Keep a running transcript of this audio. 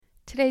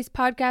Today's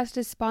podcast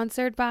is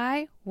sponsored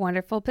by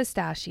Wonderful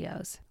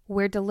Pistachios,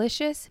 where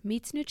delicious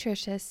meets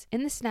nutritious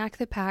in the snack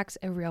that packs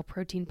a real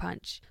protein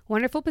punch.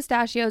 Wonderful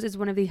Pistachios is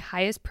one of the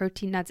highest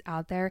protein nuts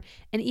out there,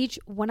 and each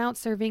 1 ounce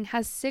serving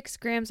has 6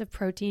 grams of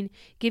protein,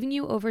 giving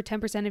you over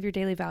 10% of your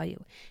daily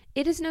value.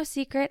 It is no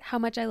secret how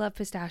much I love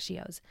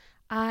pistachios.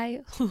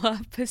 I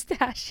love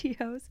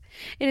pistachios.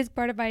 It is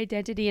part of my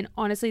identity, and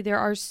honestly, there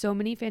are so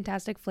many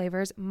fantastic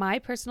flavors. My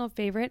personal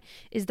favorite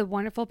is the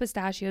Wonderful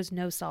Pistachios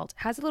No Salt.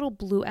 It has a little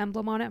blue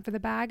emblem on it for the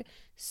bag.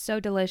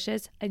 So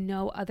delicious. I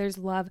know others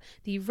love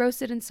the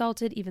roasted and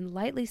salted, even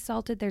lightly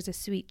salted. There's a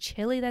sweet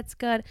chili that's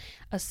good,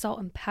 a salt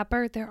and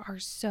pepper. There are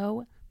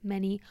so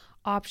many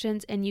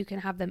options, and you can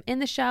have them in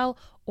the shell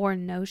or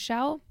no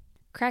shell.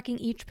 Cracking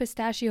each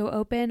pistachio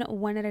open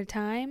one at a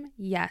time?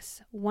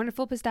 Yes.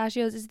 Wonderful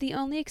Pistachios is the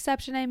only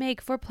exception I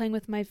make for playing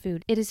with my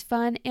food. It is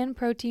fun and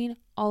protein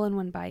all in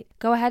one bite.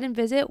 Go ahead and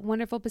visit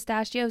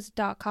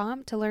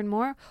wonderfulpistachios.com to learn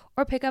more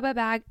or pick up a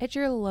bag at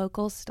your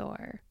local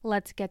store.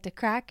 Let's get to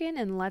cracking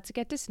and let's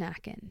get to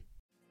snacking.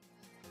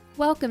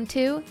 Welcome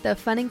to the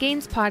Fun and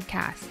Gains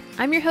Podcast.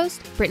 I'm your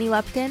host, Brittany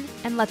Lupkin,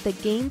 and let the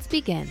gains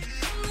begin.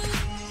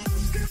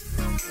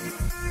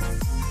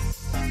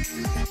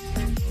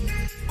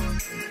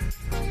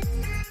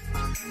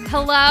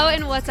 Hello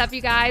and what's up,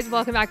 you guys?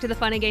 Welcome back to the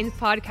Fun and Gains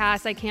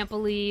Podcast. I can't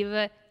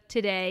believe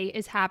today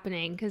is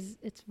happening because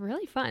it's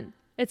really fun.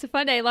 It's a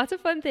fun day. Lots of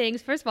fun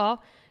things. First of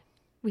all,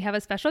 we have a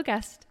special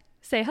guest.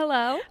 Say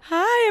hello.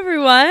 Hi,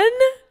 everyone.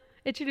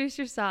 Introduce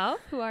yourself.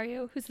 Who are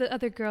you? Who's the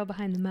other girl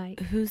behind the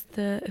mic? Who's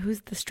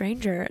the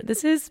stranger?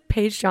 This is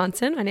Paige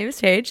Johnston. My name is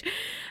Paige,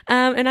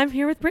 and I'm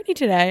here with Brittany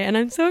today, and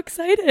I'm so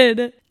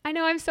excited. I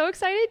know, I'm so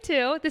excited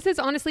too. This has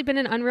honestly been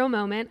an unreal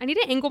moment. I need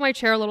to angle my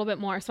chair a little bit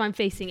more so I'm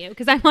facing you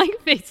because I'm like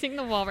facing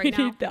the wall right now.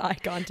 We need the eye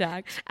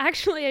contact.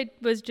 Actually, I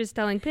was just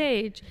telling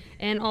Paige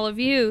and all of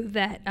you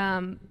that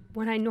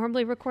when I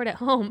normally record at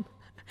home,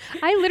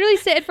 I literally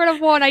sit in front of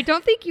a wall, and I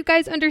don't think you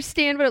guys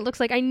understand what it looks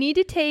like. I need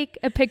to take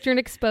a picture and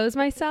expose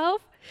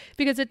myself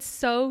because it's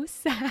so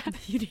sad.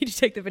 You need to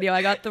take the video.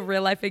 I got the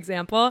real life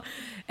example,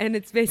 and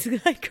it's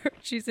basically like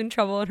she's in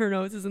trouble and her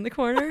nose is in the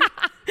corner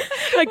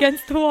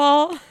against the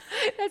wall.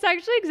 That's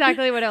actually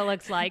exactly what it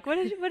looks like. What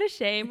a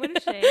shame. What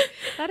a shame.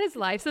 That is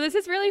life. So this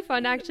is really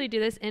fun to actually do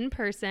this in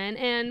person.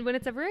 And when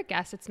it's ever a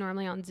guest, it's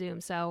normally on Zoom.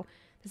 So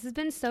this has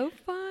been so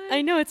fun.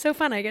 I know, it's so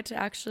fun. I get to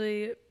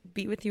actually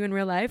be with you in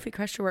real life. We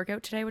crushed a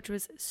workout today, which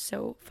was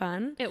so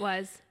fun. It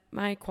was.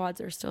 My quads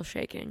are still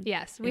shaking.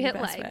 Yes, we hit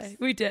legs. Way.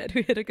 We did.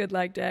 We hit a good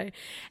leg day.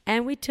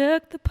 And we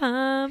took the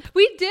pump.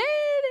 We did.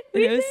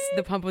 We did.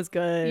 The pump was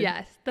good.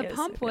 Yes, the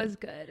pump was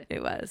good.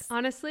 It was.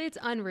 Honestly, it's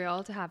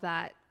unreal to have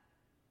that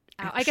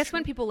out. I guess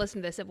when people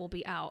listen to this, it will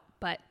be out.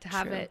 But to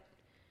have it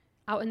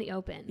out in the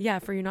open. Yeah,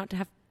 for you not to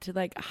have to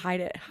like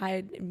hide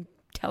and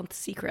tell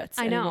secrets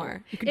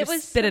anymore. You can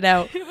just spit it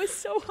out. It was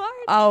so hard.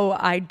 Oh,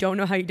 I don't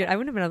know how you did. I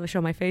wouldn't have been able to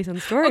show my face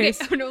on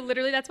stories. Okay, no,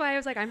 literally, that's why I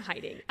was like, I'm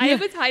hiding. Yeah. I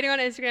was hiding on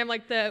Instagram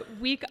like the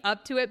week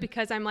up to it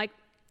because I'm like,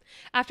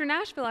 after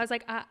Nashville, I was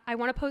like, I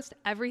want to post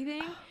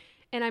everything,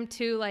 and I'm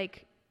too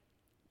like,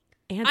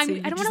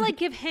 antsy. I don't want to like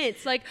give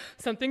hints like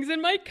something's in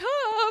my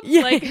cup.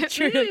 Yeah, like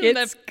true.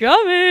 It's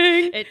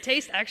coming. It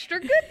tastes extra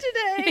good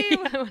today.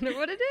 I wonder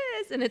what it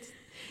is, and it's.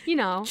 You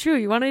know, true.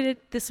 You wanted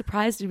the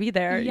surprise to be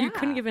there. Yeah. You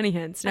couldn't give any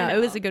hints. No, it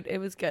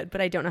was good,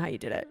 but I don't know how you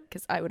did it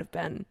because I would have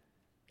been.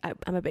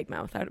 I'm a big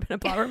mouth. I would have been a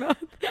blabbermouth.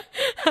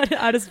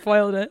 I'd have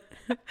spoiled it.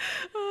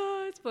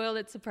 Oh, it spoiled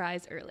its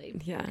surprise early.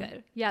 Yeah,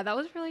 good. Yeah, that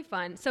was really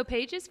fun. So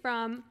Paige is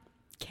from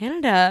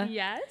Canada.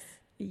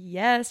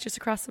 Yes, just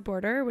across the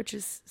border, which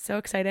is so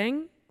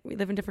exciting. We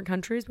live in different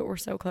countries, but we're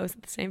so close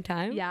at the same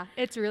time. Yeah,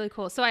 it's really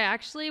cool. So I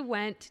actually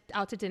went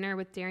out to dinner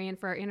with Darian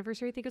for our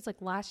anniversary. I think it was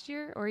like last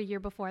year or a year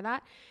before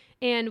that.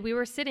 And we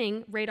were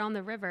sitting right on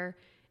the river,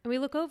 and we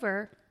look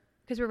over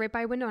because we're right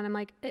by a window, and I'm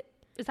like,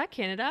 is that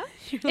Canada?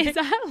 Like, is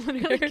that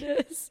literally? There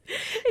it is.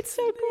 It's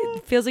so cool.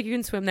 It feels like you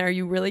can swim there.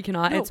 You really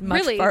cannot. No, it's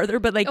much farther,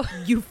 but like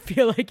you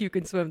feel like you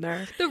can swim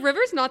there. The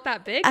river's not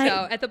that big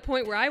though. At the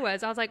point where I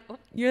was like, oh.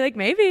 You're like,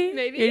 maybe.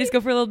 You just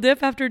go for a little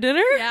dip after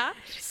dinner. Yeah.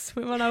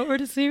 Swim on over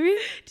to see me.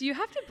 Do you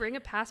have to bring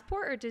a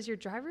passport, or does your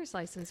driver's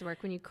license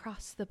work when you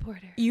cross the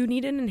border? You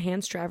need an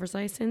enhanced driver's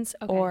license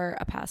or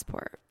a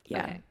passport.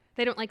 Yeah. Okay.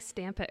 They don't like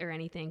stamp it or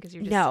anything because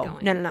you're just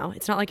going. No.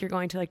 It's not like you're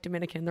going to like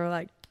Dominican. They're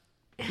like,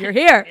 you're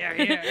here. You're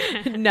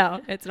here. No,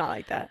 it's not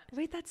like that.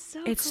 Wait, that's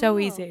so It's cool. so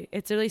easy.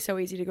 It's really so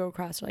easy to go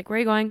across. They're like, where are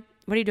you going?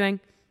 What are you doing?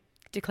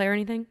 Declare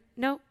anything?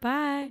 No,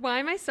 bye. Why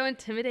am I so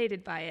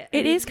intimidated by it?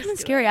 It is kind of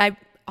scary.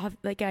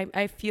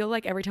 I feel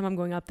like every time I'm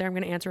going up there, I'm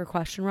going to answer a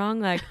question wrong.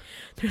 Like,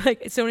 they're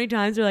like, so many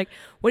times they're like,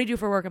 what do you do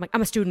for work? I'm like,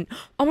 I'm a student.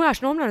 Oh my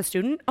gosh, no, I'm not a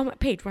student. Oh my,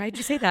 Paige, why did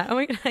you say that? Oh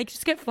my God, I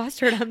just get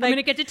flustered. I'm going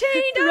to get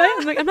detained. Right?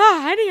 I'm like, I'm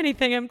not hiding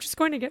anything. I'm just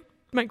going to get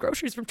my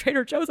groceries from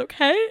Trader Joe's,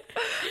 okay?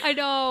 I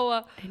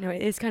know.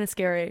 It is kind of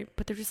scary,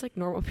 but they're just like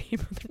normal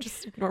people. They're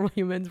just normal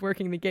humans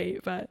working the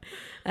gate, but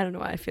I don't know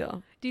why I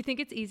feel. Do you think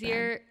it's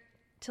easier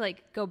to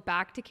like go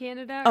back to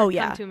Canada? Oh, Or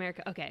yeah. come to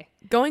America? Okay.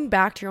 Going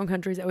back to your own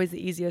country is always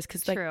the easiest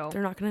because like True.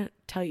 they're not gonna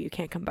tell you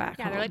can't come back.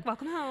 Yeah, home. they're like,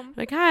 welcome home.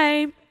 Like,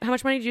 hi, how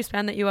much money did you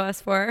spend that you owe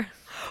us for?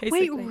 Wait,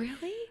 Basically.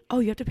 really? Oh,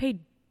 you have to pay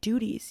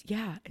duties.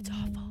 Yeah, it's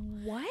awful.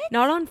 What?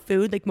 Not on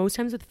food. Like most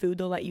times with food,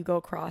 they'll let you go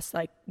across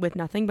like with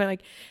nothing. But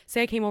like,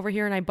 say I came over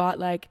here and I bought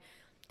like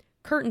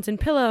curtains and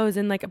pillows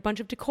and like a bunch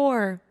of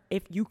decor.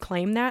 If you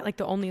claim that, like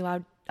they'll only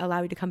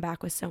allow you to come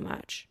back with so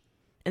much,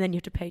 and then you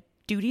have to pay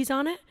duties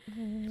on it.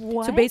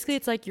 What? So basically,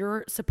 it's like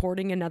you're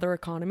supporting another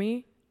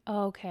economy.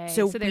 Okay.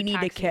 So they're we need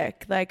a taxing.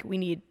 kick. Like we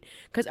need,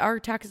 because our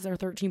taxes are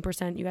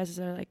 13%. You guys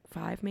are like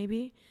 5,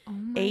 maybe Oh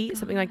my 8,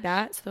 something like gosh.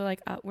 that. So they're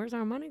like, where's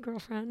our money,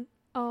 girlfriend?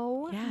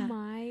 Oh Yeah.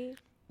 my.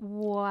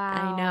 Wow.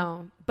 I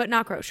know, but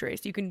not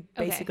groceries. You can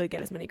Okay. basically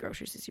get as many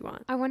groceries as you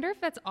want. I wonder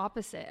if that's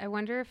opposite. I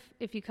wonder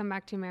if you come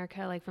back to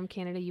America, like from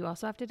Canada, you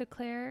also have to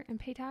declare and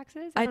pay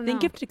taxes? I don't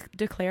think know. you have to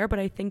declare, but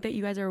I think that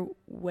you guys are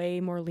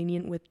way more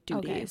lenient with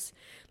duties.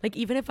 Like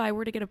even if I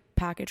were to get a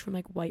package from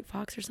like White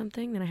Fox or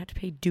something, then I have to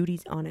pay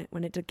duties on it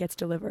when it gets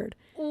delivered.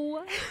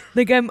 What?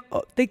 Like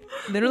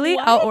literally,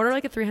 What? I'll order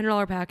like a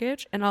 $300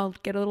 package and I'll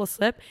get a little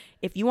slip.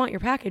 If you want your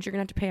package, you're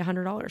gonna have to pay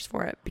 $100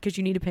 for it because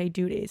you need to pay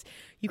duties.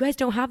 You guys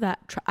don't have that.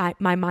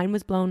 My mind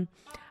was blown.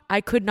 I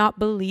could not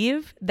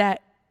believe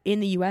that in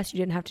the US you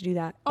didn't have to do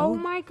that. Oh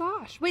my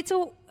gosh. Wait,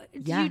 so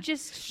Yeah. you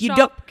just You shop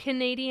don't-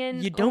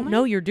 Canadian? You don't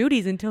know your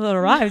duties until it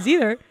arrives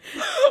either.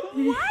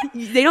 What?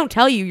 They don't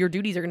tell you your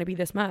duties are going to be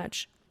this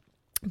much.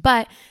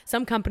 But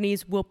some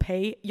companies will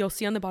pay. You'll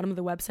see on the bottom of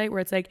the website where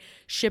it's like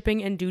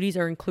shipping and duties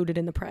are included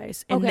in the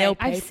price, and they'll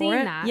pay I've for seen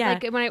it. that. Yeah.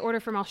 Like when I order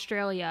from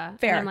Australia,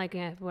 Fair. and I'm like,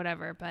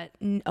 whatever. But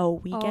We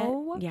Oh. we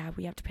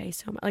have to pay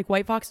so much. Like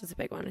White Fox is a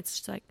big one. It's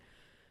just like,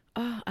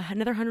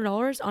 another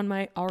 $100 on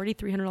my already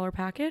 $300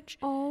 package.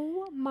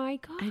 oh my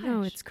gosh, I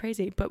know, it's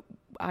crazy, but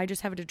I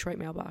just have a Detroit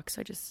mailbox.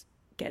 I just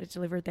get it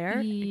delivered there.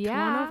 and yeah. come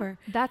on over.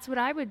 That's what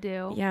I would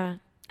do. Yeah,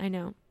 I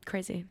know,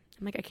 crazy.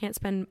 I'm like, I can't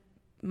spend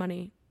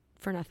money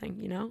for nothing,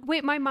 you know?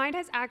 Wait, my mind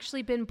has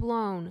actually been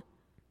blown.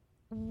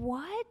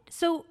 What?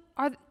 So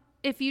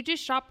if you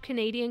just shop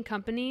Canadian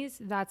companies,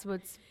 that's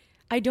what's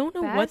I don't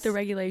know what Best? the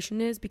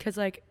regulation is because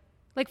like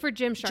like for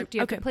Gymshark. Do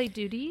you have to Okay. pay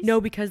duties?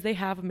 no, because they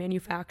have a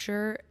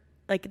manufacturer,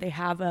 like they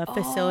have a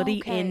facility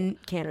okay. in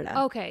Canada.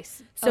 Okay.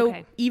 So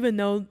okay. even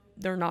though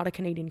they're not a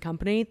Canadian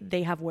company,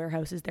 they have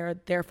warehouses there.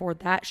 Therefore,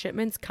 that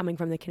shipment's coming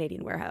from the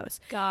Canadian warehouse.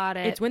 Got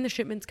it. It's when the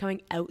shipment's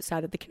coming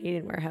outside of the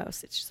Canadian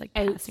warehouse. It's just like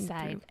passing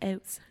Outside. through.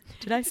 Outside.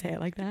 Did I say it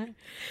like that?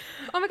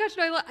 Oh my gosh,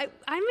 no,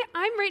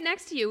 I'm right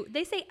next to you.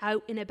 They say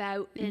out and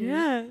about in,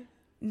 Yeah.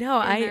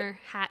 No, in their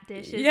hat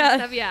dishes Yeah.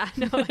 and stuff. Yeah,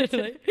 no,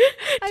 Literally.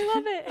 I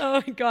love it.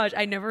 Oh my gosh,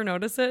 I never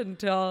notice it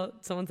until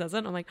someone says it.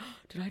 And I'm like, oh,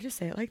 did I just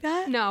say it like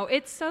that? No,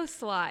 it's so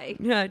sly.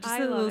 Yeah, just I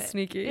a love little it.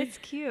 sneaky. It's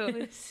cute.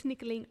 It's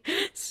sneaky.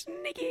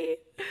 Sneaky.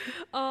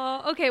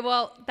 Oh, okay.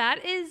 Well,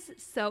 that is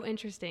so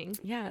interesting.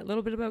 Yeah, a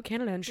little bit about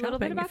Canada and Little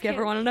bit shopping about if you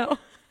ever want to know.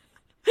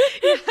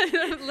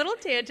 Little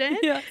tangent.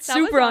 Yeah, That was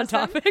super on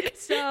awesome. topic.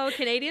 So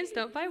Canadians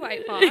don't buy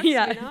White Fox.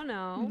 Yeah. We don't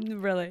know.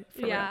 Really. for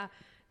real. Yeah.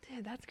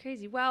 Dude, that's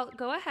crazy. Well,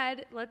 go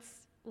ahead. Let's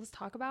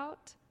talk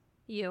about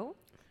you.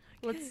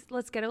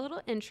 Let's get a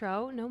little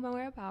intro. Know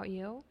more about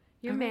you.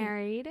 You're All right.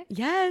 married.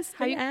 Yes,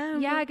 How I you,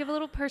 am. Yeah, give a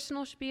little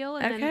personal spiel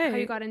and then how Okay.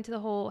 you got into the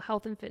whole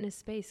health and fitness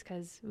space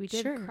because we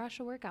did Sure. crush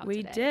a workout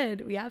We today.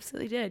 did. We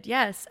absolutely did.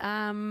 Yes.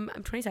 I'm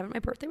 27. My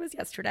birthday was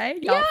yesterday.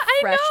 Yeah, Y'all I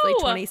freshly know.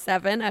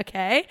 27.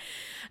 Okay.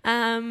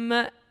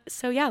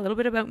 So yeah, a little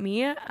bit about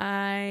me.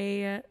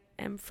 I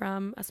am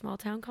from a small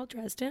town called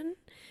Dresden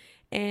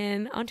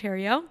in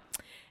Ontario.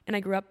 And I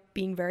grew up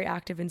being very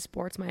active in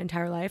sports my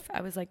entire life.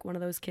 I was like one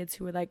of those kids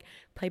who would like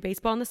play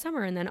baseball in the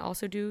summer and then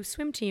also do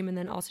swim team and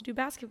then also do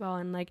basketball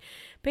and like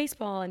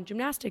baseball and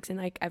gymnastics. And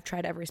like I've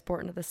tried every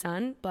sport under the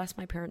sun. Bless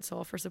my parents'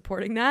 soul for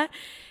supporting that.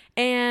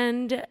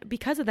 And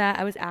because of that,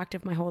 I was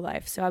active my whole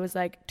life. So I was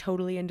like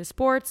totally into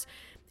sports.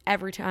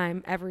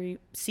 Every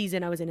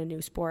season I was in a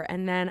new sport.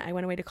 And then I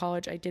went away to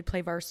college. I did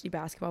play varsity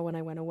basketball when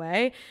I went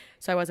away.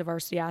 So I was a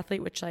varsity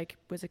athlete, which like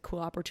was a cool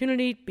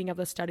opportunity, being able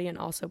to study and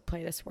also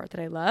play the sport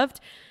that I loved.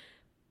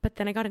 But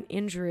then I got an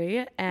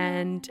injury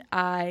and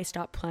I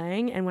stopped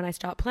playing. And when I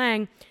stopped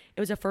playing,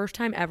 it was the first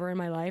time ever in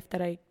my life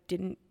that I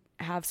didn't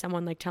have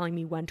someone like telling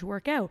me when to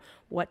work out,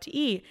 what to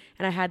eat.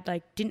 And I had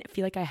like, didn't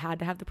feel like I had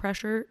to have the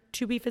pressure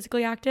to be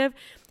physically active.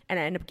 And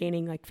I ended up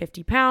gaining like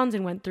 50 pounds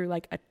and went through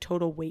like a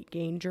total weight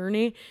gain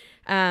journey.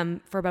 For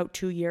about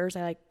 2 years,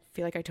 I like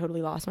feel like I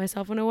totally lost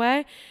myself in a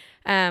way.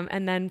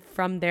 And then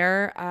from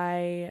there,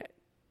 I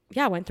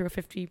went through a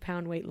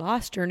 50-pound weight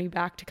loss journey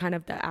back to kind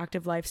of the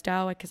active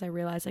lifestyle. Like, cause I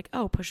realized like,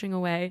 oh, pushing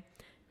away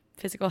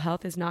physical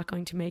health is not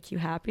going to make you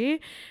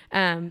happy.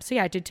 So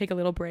yeah, I did take a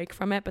little break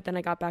from it, but then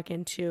I got back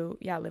into,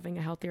 living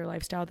a healthier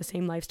lifestyle, the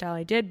same lifestyle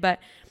I did, but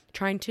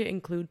trying to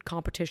include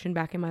competition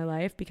back in my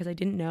life because I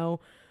didn't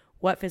know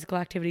what physical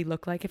activity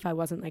looked like if I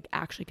wasn't like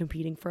actually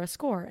competing for a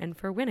score and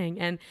for winning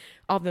and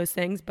all those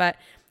things. But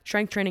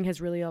strength training has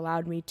really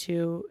allowed me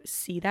to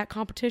see that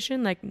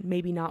competition, like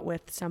maybe not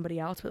with somebody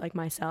else, but like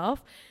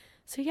myself.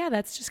 So yeah,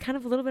 that's just kind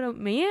of a little bit of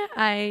me.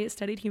 I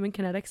studied human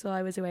kinetics while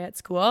I was away at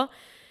school.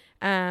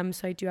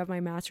 So I do have my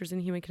master's in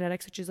human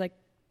kinetics, which is like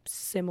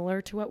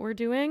similar to what we're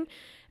doing.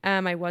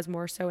 I was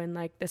more so in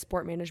like the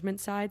sport management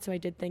side. So I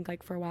did think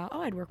like for a while,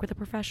 oh, I'd work with a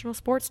professional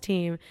sports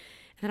team.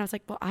 And then I was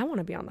like, well, I want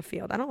to be on the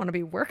field. I don't want to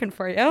be working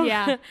for you.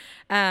 Yeah.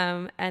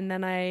 And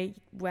then I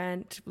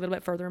went a little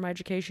bit further in my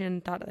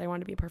education, thought that I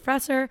wanted to be a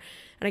professor.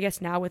 And I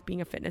guess now with being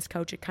a fitness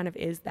coach, it kind of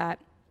is that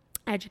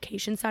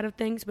education side of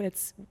things, but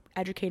it's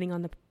educating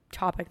on the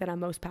topic that I'm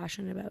most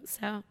passionate about.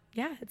 So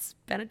yeah, it's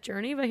been a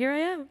journey, but here I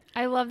am.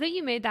 I love that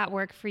you made that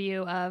work for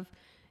you of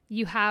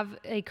you have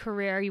a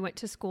career, you went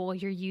to school,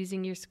 you're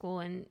using your school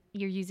and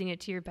you're using it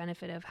to your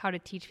benefit of how to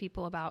teach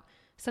people about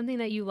something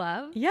that you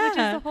love, which is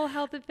the whole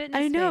health and fitness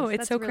I know, space. it's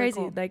That's so really crazy.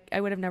 cool. Like I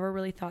would have never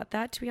really thought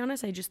that, to be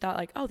honest. I just thought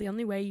like, oh, the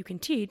only way you can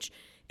teach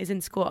is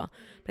in school.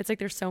 But it's like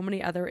there's so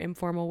many other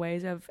informal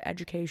ways of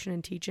education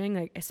and teaching,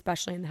 like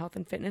especially in the health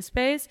and fitness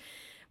space,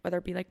 whether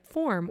it be like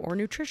form or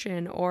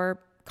nutrition or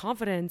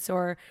confidence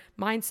or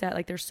mindset.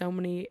 Like there's so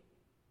many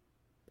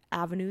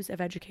avenues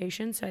of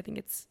education. So I think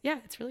it's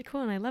really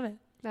cool and I love it.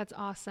 That's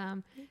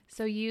awesome.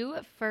 So you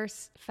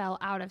first fell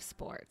out of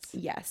sports.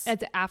 Yes.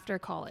 After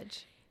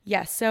college.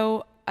 Yes.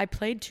 So I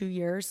played 2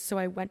 years. So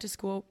I went to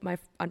school. My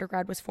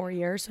undergrad was 4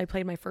 years. So I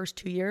played my first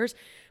 2 years.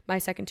 My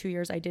second 2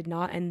 years, I did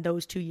not. And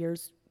those 2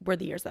 years were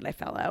the years that I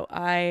fell out.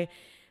 I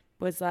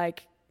was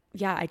like,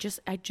 yeah, I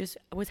just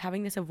was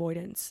having this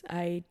avoidance.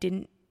 I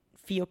didn't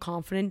feel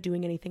confident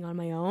doing anything on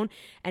my own.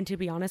 And to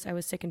be honest, I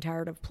was sick and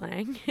tired of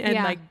playing and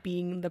like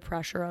being the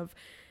pressure of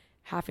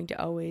having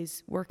to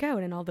always work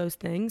out and all those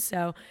things.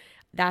 So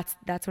that's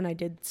when I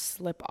did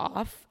slip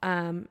off.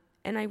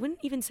 And I wouldn't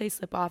even say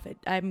slip off.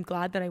 I'm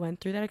glad that I went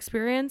through that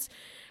experience.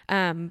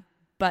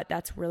 But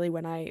that's really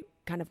when I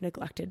kind of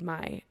neglected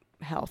my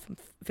health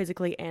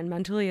physically and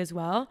mentally as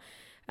well.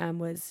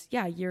 Was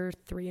year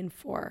 3 and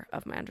 4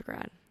 of my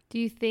undergrad. Do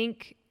you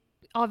think,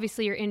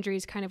 obviously your injury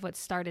is kind of what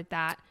started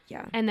that.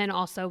 Yeah. And then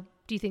also,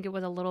 do you think it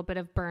was a little bit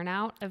of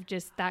burnout of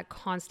just that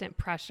constant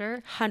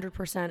pressure?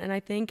 100%. And I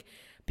think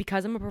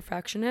because I'm a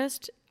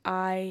perfectionist,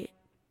 I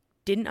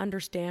didn't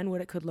understand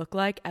what it could look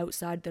like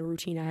outside the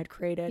routine I had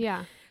created.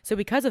 Yeah. So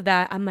because of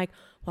that, I'm like,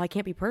 well, I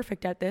can't be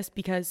perfect at this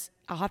because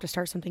I'll have to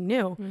start something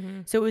new.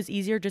 Mm-hmm. So it was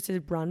easier just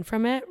to run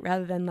from it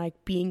rather than like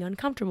being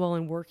uncomfortable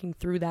and working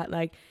through that.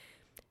 Like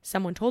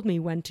someone told me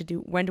when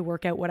to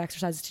work out, what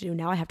exercises to do.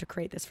 Now I have to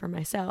create this for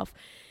myself.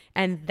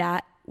 And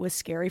that was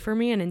scary for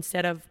me. And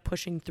instead of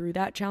pushing through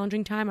that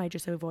challenging time, I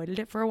just avoided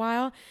it for a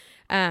while.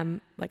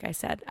 Like I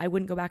said, I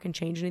wouldn't go back and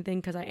change anything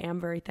because I am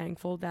very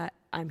thankful that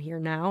I'm here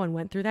now and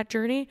went through that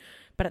journey.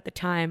 But at the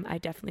time, I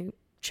definitely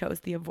chose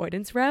the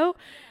avoidance route.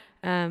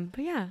 But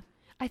yeah.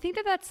 I think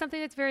that that's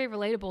something that's very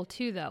relatable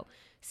too, though.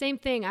 Same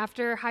thing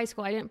after high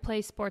school. I didn't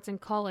play sports in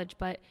college,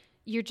 but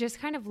you're just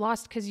kind of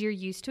lost because you're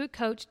used to a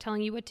coach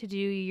telling you what to do.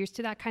 You're used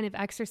to that kind of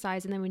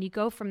exercise. And then when you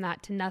go from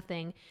that to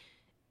nothing,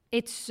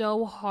 it's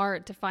so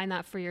hard to find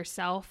that for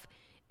yourself.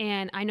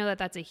 And I know that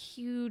that's a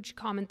huge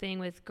common thing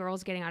with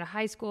girls getting out of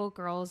high school,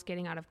 girls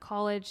getting out of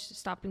college,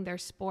 stopping their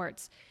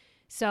sports.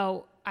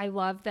 So I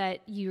love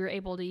that you're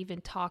able to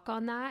even talk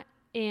on that.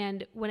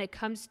 And when it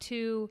comes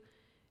to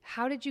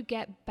how did you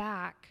get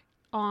back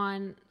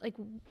on, like,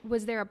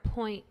 was there a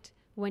point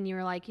when you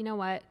were like, you know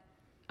what,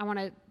 I want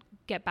to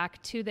get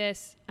back to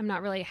this. I'm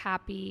not really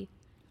happy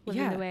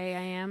living the way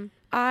I am.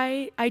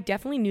 I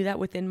definitely knew that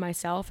within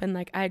myself. And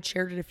like, I had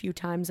shared it a few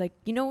times, like,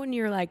 you know, when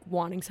you're like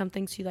wanting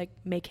something, so you like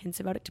make hints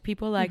about it to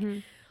people, like,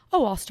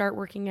 oh, I'll start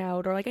working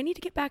out, or like, I need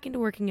to get back into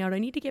working out. I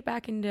need to get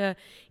back into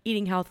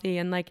eating healthy.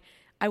 And like,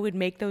 I would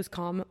make those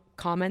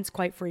comments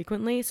quite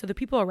frequently. So the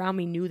people around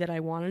me knew that I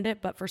wanted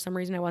it, but for some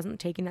reason I wasn't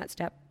taking that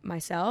step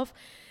myself.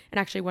 And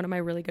actually one of my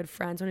really good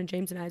friends, one of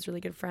James and I's really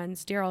good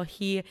friends, Daryl,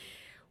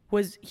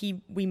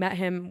 we met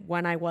him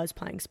when I was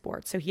playing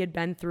sports. So he had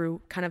been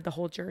through kind of the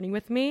whole journey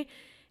with me,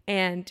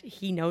 and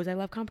he knows I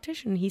love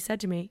competition. He said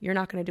to me, "You're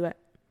not going to do it."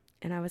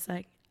 And I was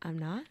like, "I'm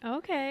not."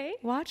 Okay.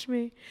 Watch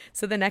me.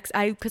 So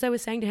because I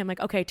was saying to him like,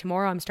 okay,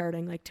 tomorrow I'm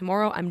starting, like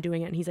tomorrow I'm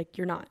doing it. And he's like,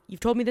 "You're not. You've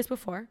told me this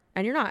before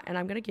and you're not. And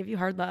I'm going to give you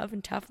hard love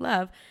and tough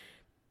love,"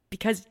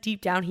 because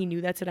deep down he knew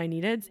that's what I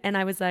needed. And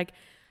I was like,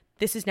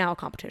 this is now a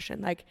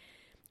competition. Like,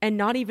 and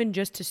not even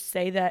just to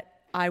say that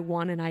I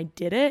won and I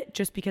did it,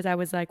 just because I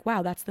was like,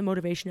 wow, that's the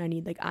motivation I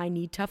need. Like, I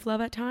need tough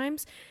love at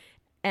times.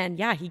 And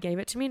yeah, he gave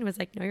it to me and was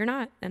like, "No, you're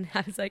not." And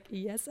I was like,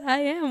 "Yes, I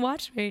am.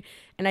 Watch me."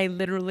 And I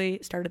literally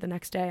started the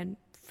next day. And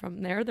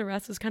from there, the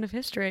rest was kind of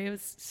history. It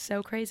was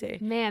so crazy.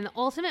 Man, the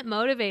ultimate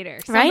motivator.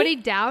 Right? Somebody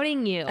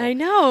doubting you. I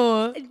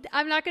know.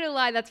 I'm not going to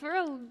lie. That's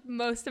where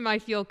most of my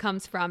fuel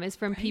comes from, is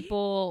from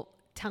people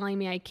telling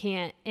me I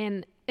can't.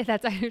 And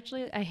that's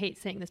actually, I hate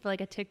saying this, but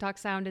like a TikTok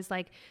sound is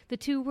like the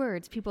 2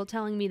 words, people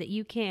telling me that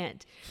you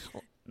can't.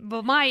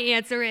 But my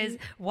answer is,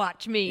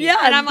 watch me. Yeah,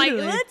 and I'm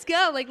literally. like, let's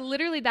go. Like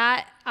literally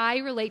that, I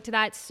relate to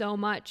that so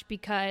much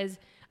because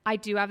I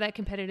do have that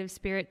competitive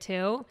spirit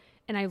too.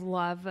 And I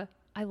love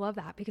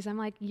that because I'm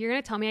like, you're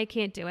going to tell me I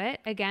can't do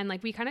it. Again,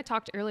 like we kind of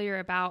talked earlier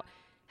about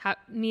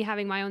me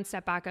having my own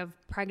setback of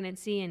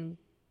pregnancy and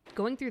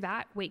going through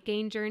that weight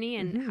gain journey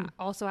and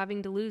also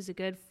having to lose a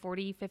good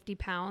 40, 50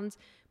 pounds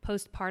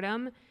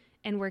postpartum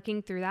and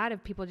working through that,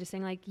 of people just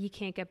saying like, you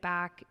can't get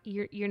back,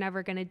 you're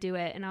never going to do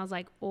it. And I was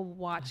like, well,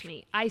 watch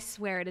me. I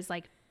swear it is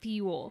like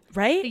fuel.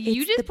 Right? Like,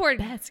 you just poured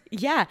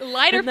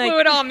lighter like,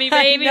 fluid on me,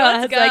 baby.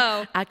 Let's go.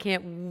 Like, I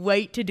can't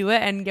wait to do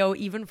it and go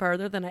even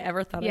further than I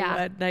ever thought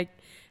I would. Like,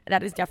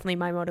 that is definitely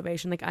my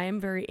motivation. Like, I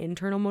am very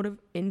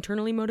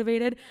internally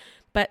motivated,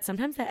 but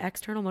sometimes that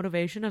external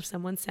motivation of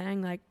someone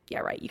saying like, yeah,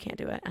 right, you can't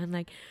do it. I'm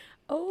like,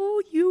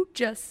 oh, you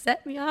just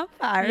set me on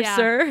fire,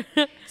 sir.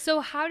 So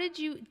how did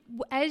you,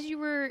 as you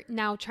were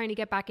now trying to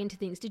get back into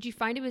things, did you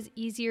find it was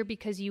easier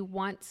because you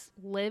once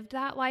lived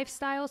that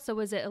lifestyle? So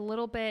was it a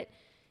little bit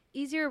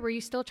easier? Were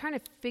you still trying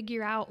to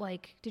figure out,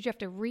 like, did you have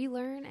to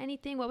relearn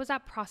anything? What was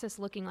that process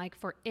looking like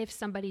for if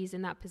somebody's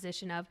in that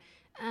position of,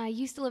 I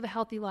used to live a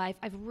healthy life,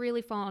 I've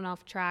really fallen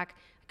off track,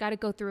 I've got to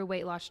go through a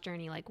weight loss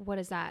journey? Like, what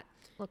does that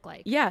look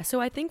like? Yeah,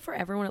 so I think for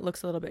everyone it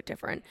looks a little bit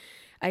different.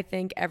 I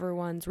think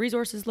everyone's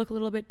resources look a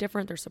little bit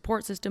different. Their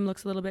support system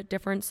looks a little bit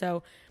different.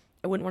 So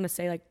I wouldn't want to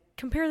say like,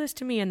 compare this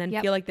to me and then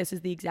feel like this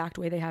is the exact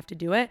way they have to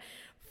do it.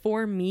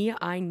 For me,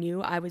 I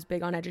knew I was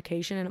big on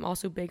education, and I'm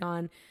also big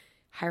on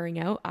hiring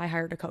out. I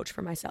hired a coach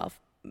for myself.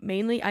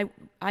 Mainly,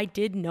 I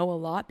did know a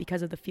lot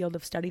because of the field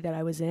of study that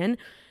I was in,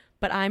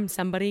 but I'm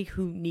somebody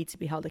who needs to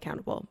be held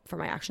accountable for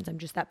my actions. I'm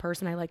just that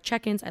person. I like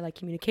check-ins. I like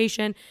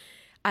communication.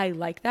 I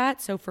like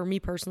that. So for me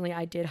personally,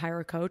 I did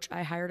hire a coach.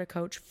 I hired a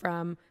coach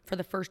for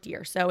the first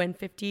year. So in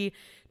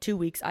 52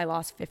 weeks, I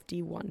lost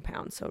 51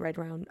 pounds. So right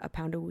around a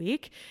pound a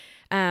week.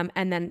 And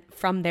then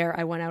from there,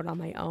 I went out on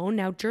my own.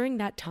 Now during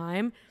that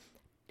time,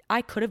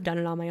 I could have done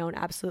it on my own,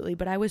 absolutely.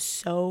 But I was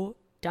so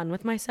done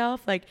with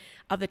myself. Like,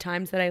 of the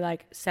times that I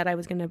like said I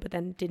was going to, but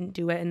then didn't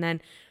do it, and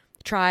then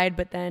tried,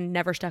 but then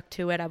never stuck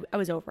to it. I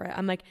was over it.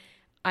 I'm like,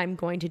 I'm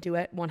going to do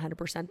it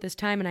 100% this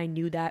time. And I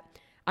knew that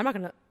I'm not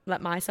going to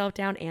let myself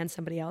down and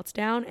somebody else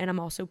down. And I'm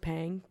also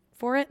paying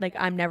for it. Like,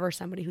 I'm never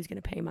somebody who's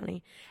going to pay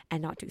money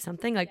and not do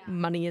something. Like,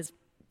 money is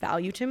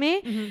value to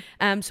me.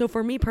 So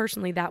for me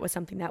personally, that was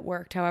something that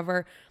worked.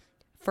 However,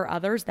 for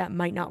others, that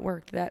might not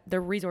work, that their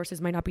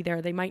resources might not be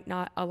there. They might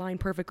not align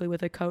perfectly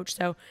with a coach.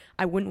 So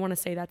I wouldn't want to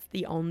say that's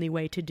the only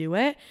way to do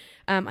it.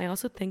 I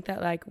also think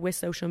that, like, with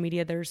social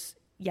media, there's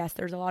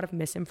a lot of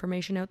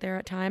misinformation out there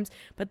at times,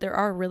 but there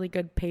are really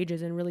good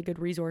pages and really good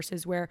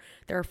resources where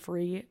there are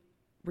free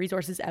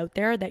resources out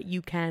there that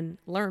you can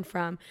learn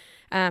from.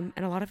 And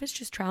a lot of it's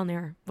just trial and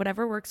error.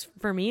 Whatever works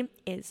for me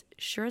is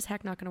sure as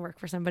heck not going to work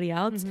for somebody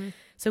else.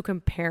 So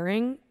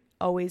comparing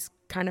always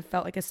kind of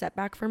felt like a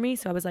setback for me.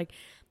 So I was like,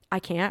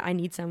 I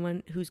need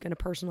someone who's going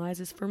to personalize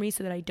this for me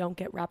so that I don't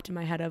get wrapped in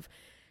my head of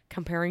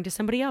comparing to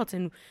somebody else.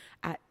 And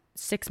at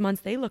 6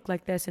 months, they look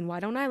like this. And why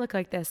don't I look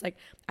like this? Like,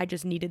 I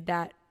just needed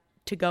that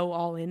to go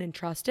all in and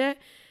trust it.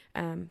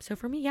 So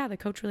for me, the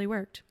coach really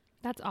worked.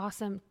 That's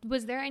awesome.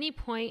 Was there any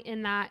point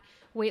in that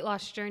weight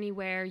loss journey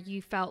where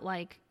you felt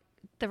like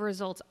the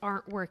results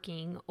aren't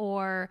working,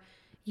 or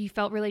you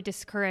felt really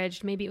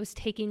discouraged? Maybe it was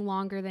taking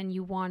longer than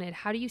you wanted.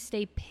 How do you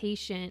stay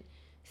patient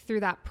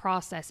through that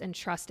process and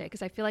trust it?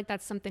 Because I feel like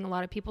that's something a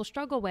lot of people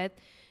struggle with.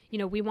 You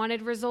know, we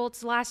wanted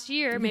results last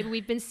year. Maybe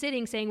we've been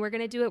sitting saying we're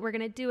going to do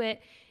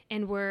it.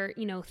 And we're,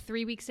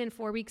 3 weeks in,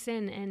 4 weeks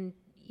in, and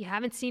you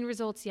haven't seen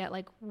results yet.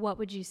 Like, what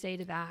would you say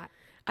to that?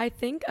 I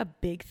think a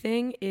big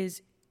thing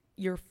is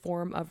your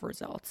form of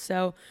results.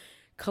 So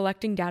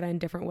collecting data in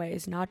different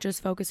ways, not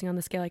just focusing on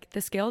the scale. Like,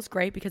 the scale is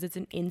great because it's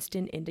an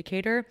instant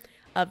indicator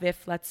of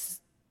if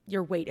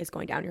your weight is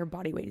going down, your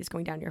body weight is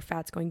going down, your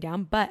fat's going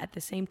down. But at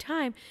the same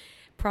time,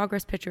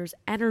 progress pictures,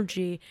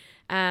 energy,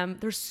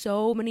 there's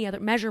so many other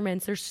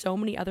measurements. There's so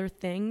many other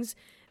things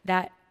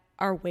that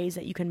are ways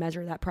that you can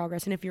measure that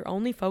progress. And if you're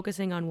only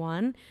focusing on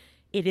one,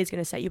 it is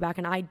going to set you back.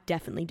 And I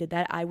definitely did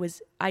that.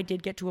 I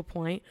did get to a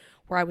point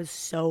where I was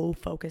so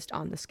focused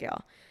on the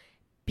scale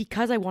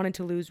because I wanted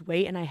to lose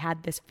weight and I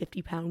had this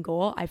 50-pound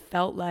goal. I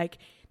felt like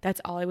that's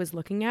all I was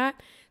looking at.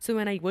 So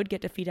when I would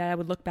get defeated, I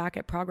would look back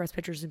at progress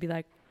pictures and be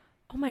like,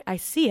 oh my, I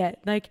see it.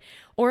 Like,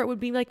 or it would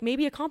be like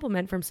maybe a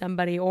compliment from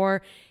somebody,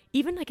 or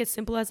even like as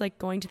simple as like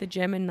going to the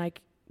gym and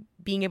like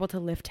being able to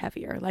lift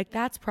heavier. Like,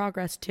 that's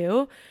progress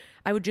too.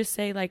 I would just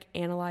say, like,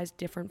 analyze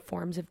different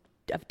forms of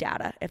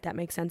data, if that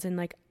makes sense. And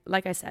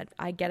like I said,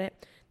 I get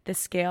it. The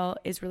scale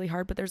is really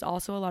hard, but there's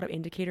also a lot of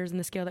indicators in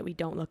the scale that we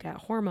don't look at.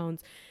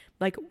 Hormones,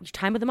 like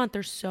time of the month.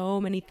 There's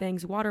so many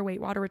things: water weight,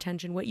 water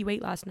retention, what you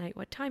ate last night,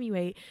 what time you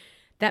ate,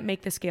 that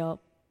make the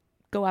scale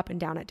go up and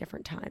down at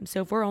different times.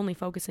 So if we're only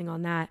focusing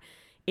on that,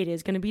 it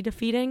is going to be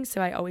defeating.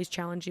 So I always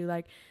challenge you,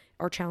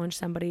 or challenge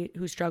somebody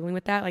who's struggling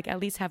with that, at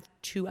least have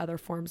 2 other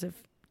forms of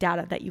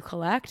data that you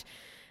collect.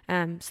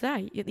 So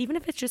that even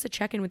if it's just a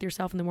check-in with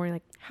yourself in the morning,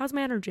 like, how's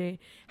my energy?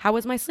 How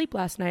was my sleep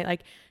last night?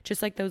 Like,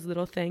 just like those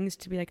little things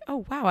to be like,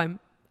 oh wow,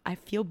 I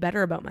feel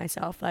better about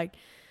myself. Like,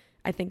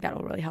 I think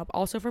that'll really help.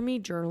 Also for me,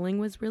 journaling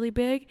was really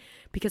big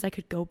because I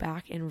could go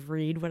back and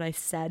read what I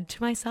said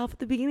to myself at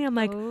the beginning. I'm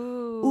like,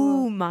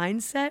 ooh,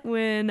 mindset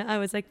win. I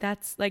was like,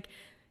 that's like,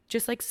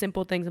 just like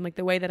simple things. I'm like,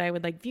 the way that I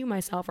would like view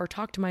myself or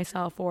talk to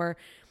myself or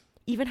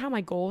even how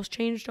my goals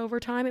changed over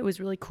time, it was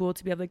really cool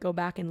to be able to go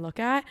back and look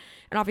at.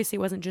 And obviously it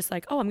wasn't just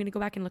like, oh, I'm going to go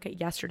back and look at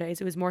yesterday's.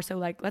 It was more so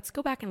like, let's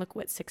go back and look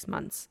what 6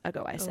 months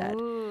ago I said.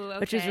 Ooh, okay.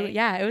 Which is really,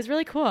 it was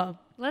really cool.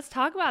 Let's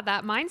talk about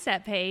that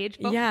mindset, Paige.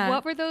 But Yeah.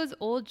 what were those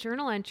old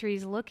journal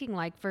entries looking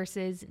like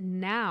versus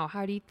now?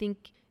 How do you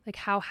think, like,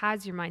 how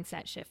has your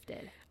mindset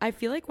shifted? I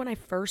feel like when I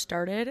first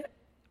started,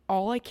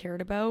 all I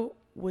cared about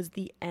was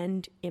the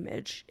end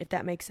image, if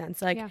that makes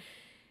sense. Like,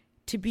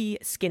 to be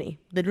skinny,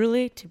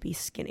 literally to be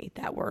skinny,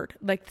 that word.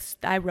 Like,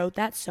 I wrote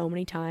that so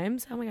many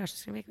times. Oh my gosh,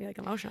 it's gonna make me like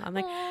emotional. I'm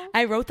like,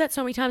 I wrote that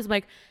so many times. I'm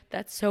like,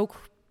 that's so,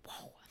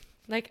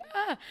 like,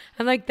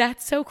 I'm like,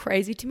 that's so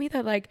crazy to me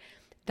that like,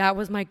 that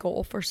was my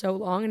goal for so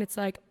long. And it's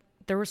like,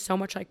 there was so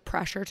much like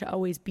pressure to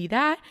always be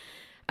that.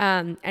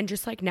 And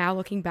just like now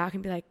looking back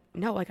and be like,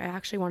 no, like I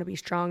actually want to be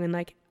strong. And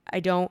like, I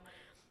don't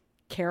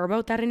care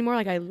about that anymore.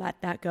 Like I let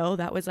that go.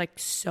 That was like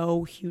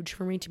so huge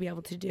for me to be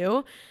able to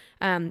do.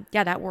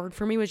 That word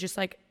for me was just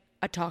like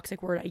a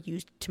toxic word I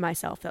used to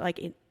myself that like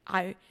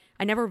I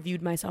never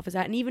viewed myself as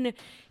that. And even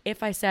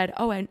if I said,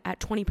 oh, and at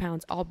 20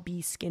 pounds, I'll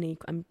be skinny.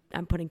 I'm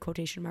putting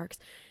quotation marks.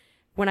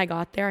 When I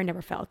got there, I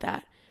never felt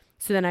that.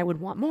 So then I would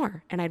want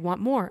more and I'd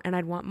want more and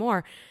I'd want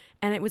more.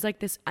 And it was like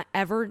this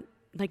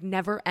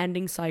never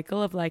ending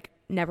cycle of like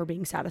never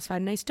being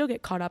satisfied. And I still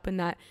get caught up in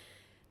that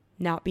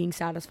not being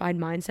satisfied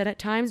mindset at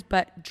times,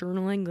 but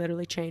journaling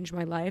literally changed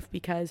my life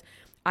because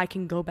I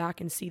can go back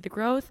and see the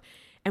growth.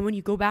 And when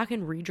you go back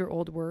and read your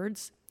old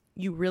words,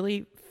 you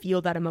really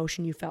feel that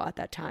emotion you felt at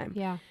that time.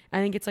 Yeah.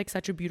 I think it's like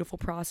such a beautiful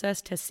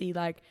process to see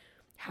like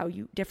how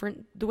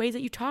the ways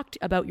that you talked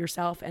about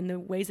yourself and the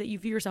ways that you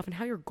view yourself and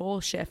how your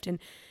goals shift. And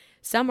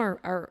some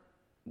are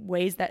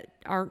ways that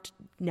aren't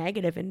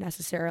negative and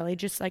necessarily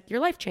just like your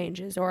life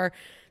changes or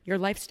your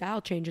lifestyle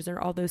changes or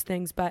all those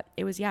things. But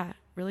it was,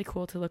 really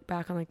cool to look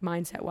back on like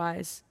mindset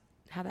wise,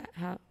 how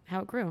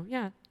it grew.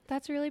 Yeah.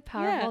 That's really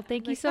powerful. Yeah,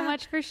 Thank you so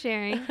much for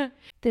sharing.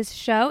 This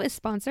show is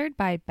sponsored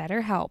by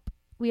BetterHelp.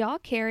 We all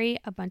carry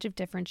a bunch of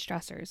different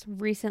stressors.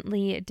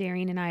 Recently,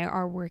 Darian and I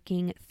are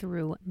working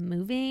through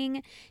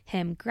moving,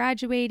 him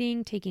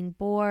graduating, taking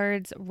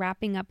boards,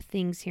 wrapping up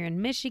things here in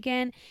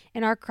Michigan,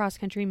 and our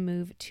cross-country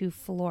move to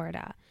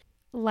Florida.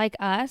 Like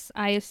us,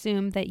 I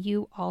assume that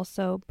you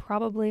also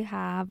probably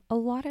have a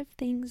lot of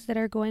things that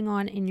are going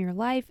on in your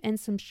life and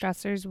some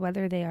stressors,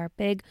 whether they are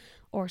big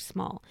or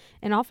small.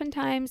 And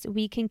oftentimes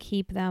we can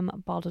keep them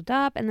bottled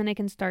up and then it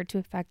can start to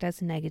affect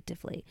us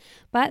negatively.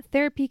 But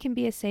therapy can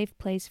be a safe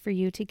place for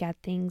you to get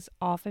things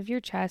off of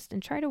your chest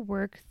and try to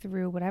work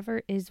through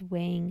whatever is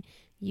weighing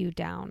you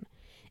down.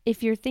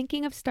 If you're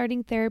thinking of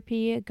starting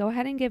therapy, go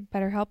ahead and give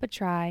BetterHelp a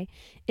try.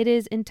 It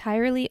is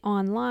entirely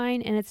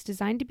online and it's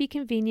designed to be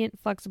convenient,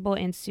 flexible,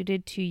 and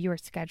suited to your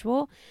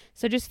schedule.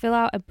 So just fill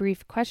out a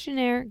brief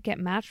questionnaire, get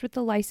matched with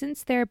a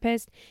licensed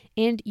therapist,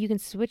 and you can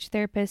switch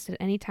therapists at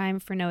any time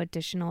for no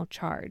additional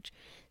charge.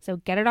 So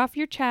get it off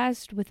your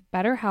chest with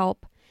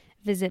BetterHelp.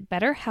 Visit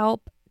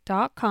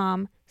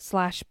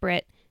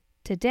betterhelp.com/Brit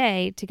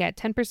today to get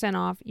 10%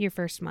 off your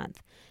first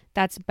month.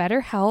 That's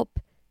BetterHelp,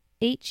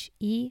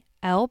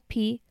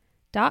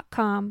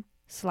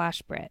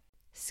 HELP.com/Brit.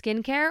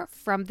 Skincare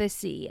from the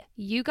sea.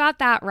 You got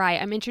that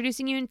right. I'm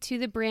introducing you to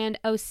the brand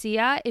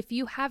Osea. If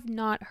you have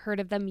not heard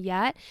of them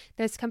yet,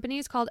 this company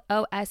is called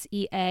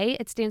OSEA.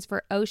 It stands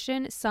for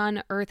Ocean,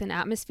 Sun, Earth, and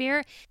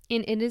Atmosphere,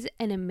 and it is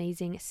an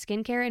amazing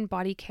skincare and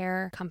body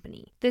care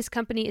company. This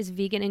company is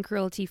vegan and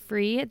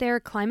cruelty-free.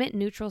 They're climate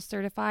neutral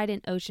certified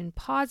and ocean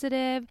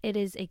positive. It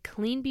is a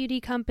clean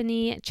beauty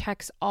company. It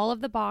checks all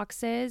of the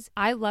boxes.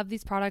 I love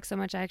these products so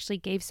much. I actually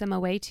gave some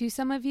away to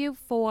some of you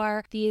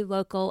for the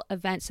local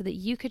event so that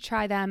you could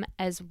try them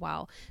as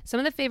well. Some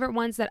of the favorite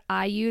ones that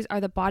I use are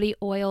the body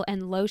oil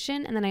and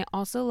lotion, and then I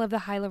also love the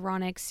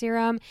hyaluronic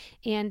serum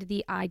and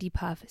the ID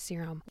Puff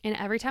serum. And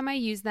every time I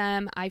use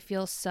them, I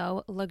feel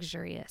so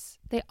luxurious.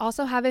 They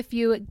also have a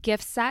few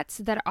gift sets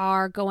that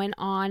are going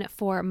on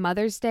for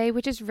Mother's Day,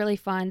 which is really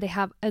fun. They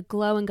have a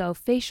Glow and Go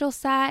facial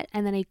set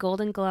and then a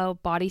Golden Glow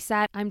body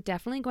set. I'm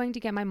definitely going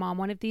to get my mom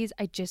one of these.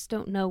 I just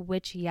don't know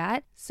which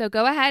yet. So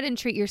go ahead and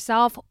treat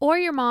yourself or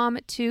your mom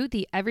to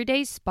the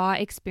everyday spa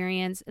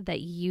experience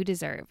that you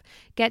deserve.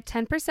 Get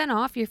 10%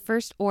 off your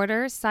first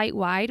order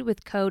site-wide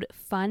with code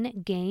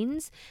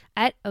FUNGAINS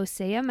at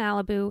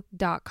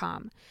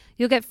OseaMalibu.com.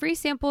 You'll get free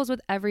samples with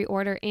every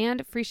order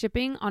and free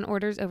shipping on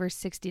orders over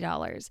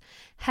 $60.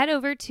 Head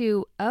over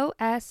to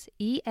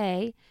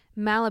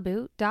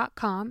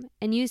OSEAMalibu.com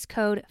and use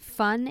code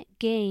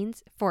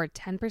FUNGAINS for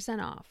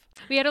 10% off.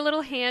 We had a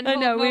little handful. I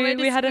know,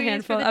 we had a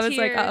handful. handful. I was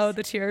like, oh,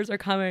 the tears are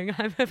coming.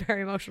 I'm a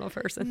very emotional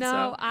person.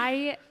 No,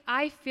 I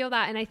feel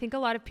that. And I think a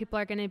lot of people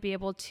are going to be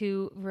able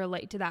to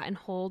relate to that and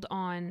hold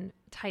on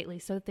tightly.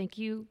 So thank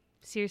you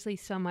seriously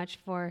so much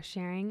for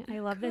sharing. I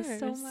love this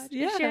so much.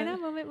 Yeah. Sharing that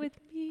moment with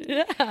me.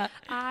 Yeah.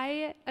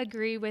 I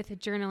agree with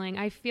journaling.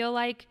 I feel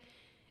like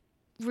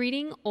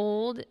reading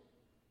old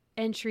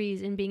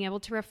entries and being able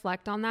to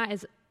reflect on that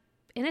is,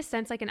 in a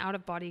sense, like an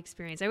out-of-body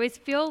experience. I always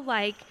feel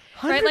like,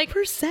 100%. right, like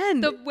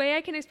the way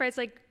I can express,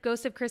 like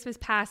Ghost of Christmas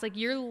Past, like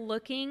you're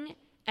looking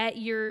at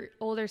your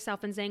older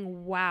self and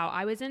saying, wow,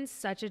 I was in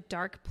such a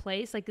dark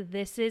place. Like,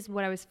 this is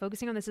what I was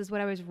focusing on. This is what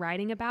I was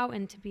writing about.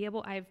 And to be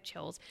able, I have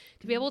chills,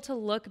 to be able to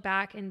look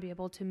back and be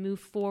able to move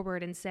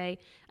forward and say,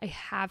 I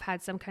have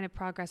had some kind of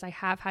progress. I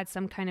have had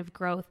some kind of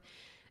growth.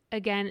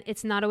 Again,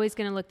 it's not always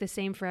going to look the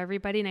same for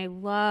everybody. And I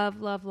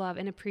love, love, love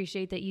and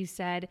appreciate that you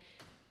said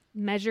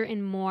measure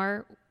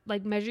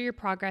your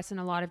progress in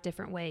a lot of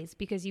different ways,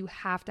 because you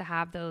have to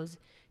have those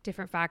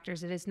different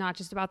factors. It is not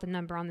just about the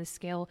number on the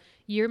scale.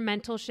 Your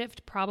mental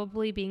shift,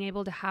 probably being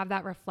able to have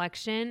that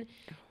reflection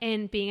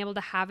and being able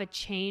to have a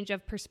change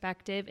of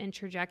perspective and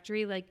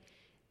trajectory. Like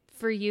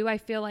for you, I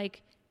feel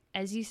like,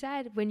 as you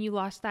said, when you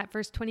lost that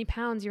first 20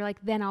 pounds, you're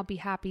like, then I'll be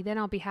happy. Then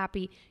I'll be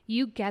happy.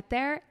 You get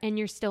there and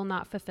you're still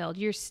not fulfilled.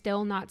 You're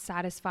still not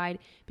satisfied,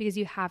 because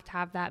you have to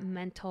have that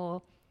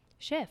mental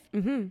shift.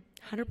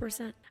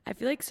 100%. I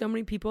feel like so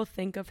many people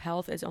think of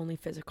health as only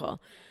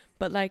physical,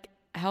 but like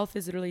health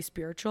is literally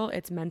spiritual,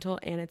 it's mental,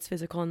 and it's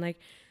physical. And like,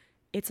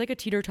 it's like a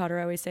teeter-totter.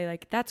 I always say,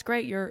 like, that's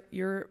great.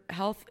 Your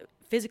health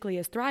physically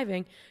is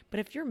thriving, but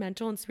if your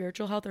mental and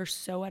spiritual health are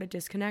so at a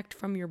disconnect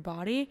from your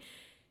body,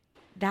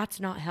 that's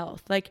not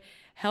health. Like,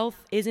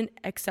 health isn't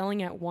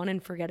excelling at one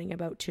and forgetting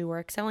about two, or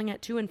excelling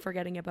at two and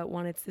forgetting about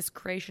one. It's this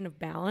creation of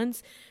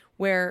balance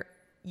where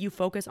you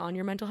focus on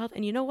your mental health.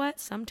 And you know what?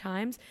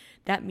 Sometimes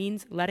that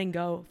means letting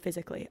go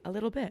physically a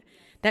little bit.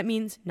 That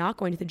means not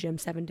going to the gym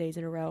 7 days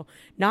in a row,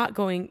 not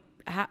going,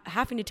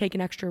 having to take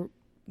an extra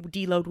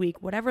deload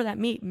week, whatever that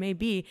may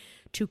be,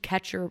 to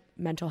catch your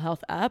mental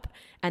health up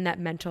and that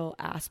mental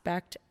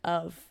aspect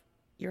of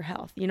your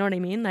health. You know what I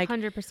mean? Like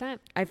 100%.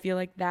 I feel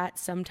like that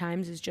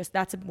sometimes is just,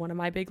 that's one of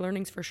my big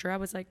learnings for sure. I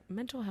was like,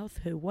 mental health,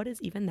 what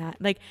is even that?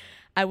 Like,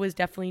 I was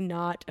definitely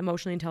not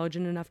emotionally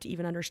intelligent enough to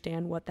even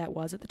understand what that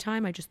was at the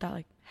time. I just thought,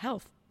 like,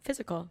 health,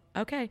 physical.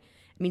 Okay.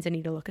 It means I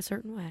need to look a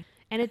certain way.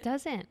 And it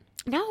doesn't.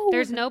 No.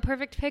 There's no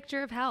perfect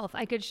picture of health.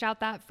 I could shout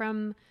that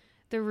from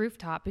the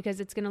rooftop, because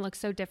it's going to look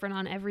so different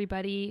on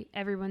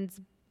everyone's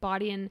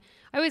body. And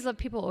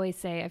people always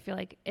say, I feel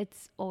like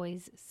it's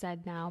always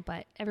said now,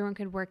 but everyone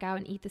could work out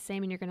and eat the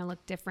same and you're going to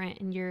look different,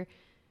 and your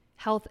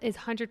health is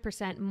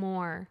 100%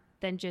 more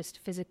than just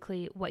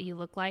physically what you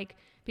look like,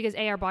 because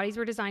our bodies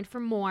were designed for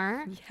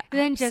more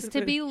than just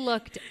to be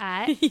looked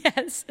at.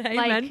 Yes,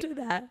 amen to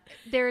that.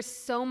 There's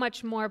so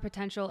much more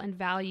potential and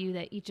value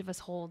that each of us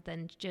hold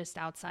than just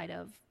outside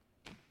of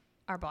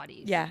our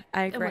bodies. Yeah,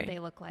 I agree. And what they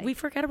look like. We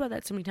forget about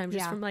that so many times,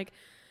 just from like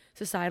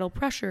societal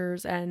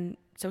pressures and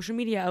social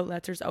media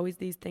outlets. There's always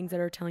these things that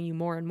are telling you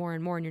more and more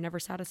and more, and you're never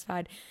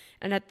satisfied.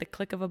 And at the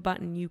click of a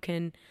button, you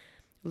can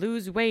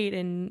lose weight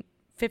and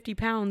 50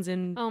 pounds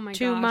in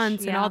 2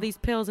 months and all these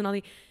pills and all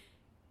the,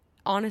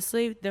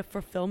 honestly, the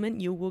fulfillment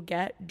you will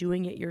get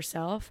doing it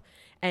yourself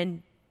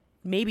and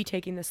maybe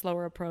taking the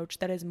slower approach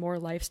that is more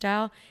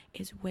lifestyle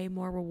is way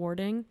more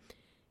rewarding,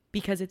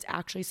 because it's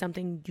actually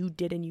something you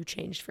did and you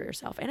changed for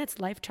yourself. And it's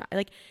lifetime.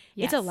 Like,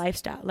 it's a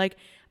lifestyle. Like,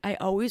 I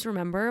always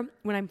remember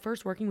when I'm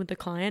first working with the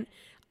client,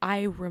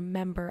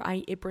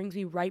 it brings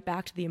me right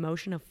back to the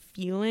emotion of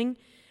feeling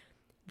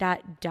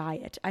that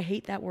diet. I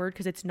hate that word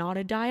because it's not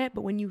a diet,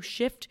 but when you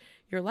shift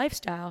your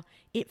lifestyle,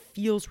 it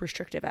feels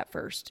restrictive at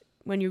first.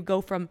 When you go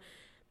from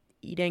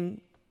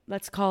eating,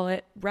 let's call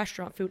it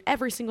restaurant food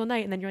every single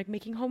night, and then you're like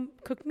making home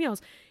cooked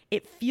meals,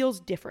 it feels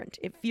different.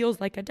 It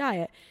feels like a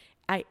diet.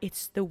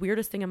 It's the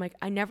weirdest thing. I'm like,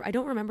 I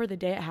don't remember the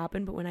day it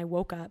happened, but when I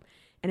woke up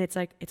and it's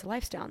like, it's a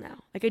lifestyle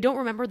now. Like, I don't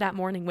remember that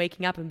morning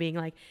waking up and being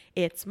like,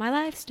 it's my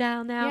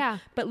lifestyle now. Yeah.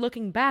 But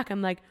looking back,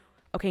 I'm like,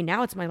 okay,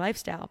 now it's my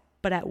lifestyle.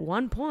 But at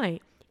one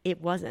point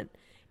it wasn't.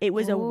 It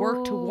was a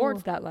work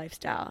towards that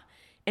lifestyle.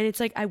 And it's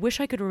like, I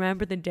wish I could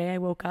remember the day I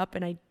woke up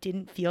and I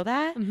didn't feel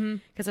that,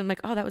 because I'm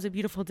like, oh, that was a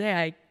beautiful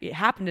day. It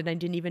happened and I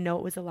didn't even know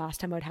it was the last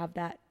time I'd have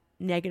that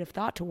negative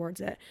thought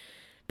towards it.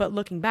 But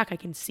looking back, I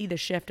can see the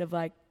shift of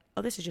like,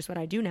 oh, this is just what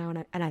I do now,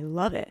 and I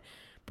love it.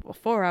 But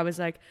before, I was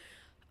like,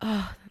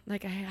 oh,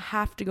 like I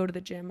have to go to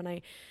the gym,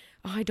 and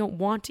I don't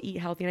want to eat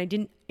healthy,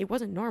 and it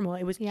wasn't normal.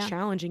 It was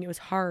challenging. It was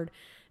hard.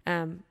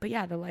 But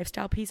yeah, the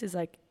lifestyle piece is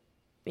like,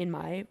 in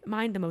my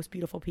mind, the most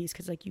beautiful piece,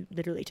 because like you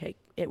literally take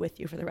it with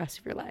you for the rest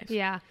of your life.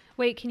 Yeah.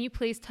 Wait, can you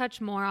please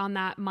touch more on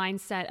that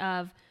mindset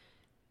of,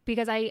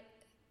 because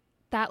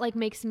that like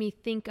makes me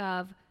think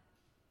of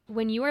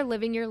when you are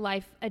living your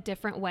life a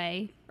different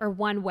way or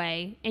one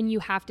way, and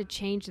you have to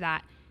change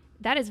that.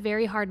 That is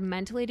very hard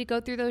mentally to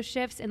go through those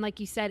shifts. And like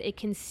you said, it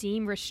can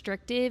seem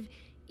restrictive,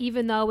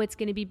 even though it's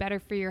going to be better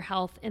for your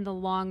health in the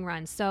long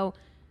run. So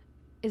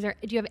do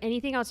you have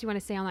anything else you want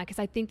to say on that? Because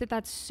I think that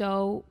that's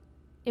so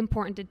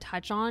important to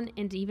touch on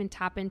and to even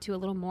tap into a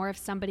little more if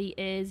somebody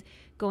is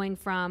going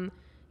from,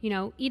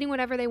 eating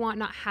whatever they want,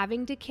 not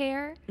having to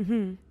care,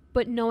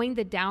 but knowing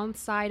the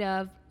downside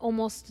of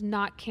almost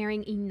not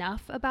caring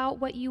enough about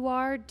what you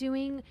are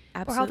doing.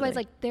 Absolutely. Or health-wise,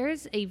 like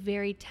there's a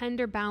very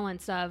tender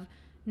balance of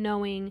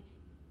knowing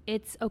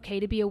it's okay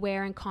to be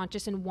aware and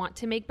conscious and want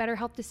to make better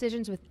health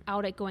decisions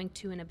without it going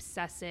to an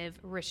obsessive,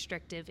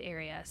 restrictive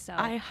area. So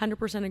I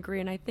 100% agree.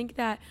 And I think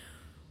that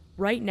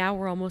right now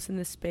we're almost in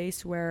this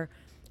space where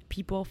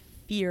people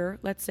fear,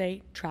 let's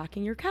say,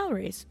 tracking your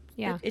calories.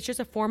 Yeah. It's just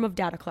a form of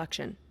data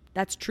collection.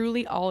 That's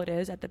truly all it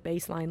is at the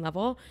baseline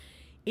level.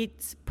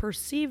 It's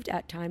perceived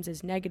at times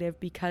as negative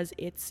because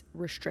it's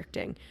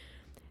restricting.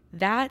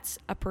 That's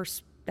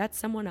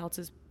someone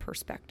else's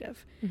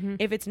perspective. Mm-hmm.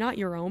 If it's not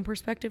your own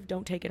perspective,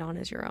 don't take it on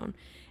as your own.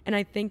 And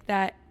I think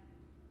that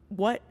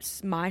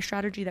what's my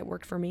strategy that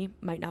worked for me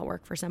might not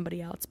work for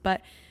somebody else,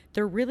 but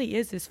there really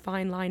is this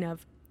fine line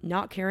of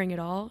not caring at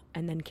all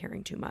and then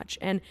caring too much.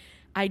 And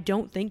I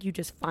don't think you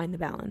just find the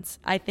balance.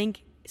 I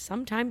think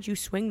sometimes you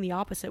swing the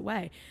opposite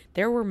way.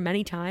 There were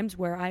many times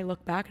where I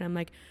look back and I'm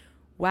like,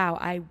 wow,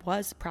 I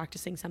was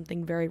practicing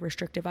something very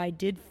restrictive. I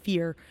did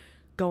fear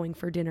going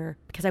for dinner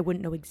because I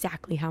wouldn't know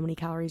exactly how many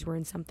calories were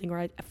in something, or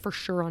I for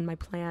sure on my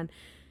plan.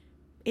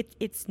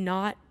 It's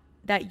not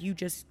that you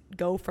just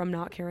go from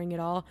not caring at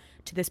all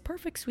to this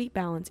perfect sweet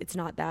balance. It's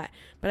not that.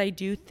 But I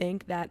do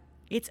think that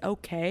it's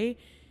okay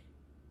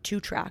to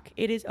track.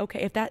 It is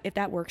okay if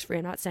that works for you.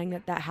 I'm not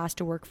saying that has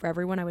to work for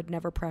everyone. I would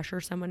never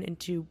pressure someone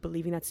into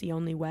believing that's the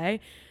only way.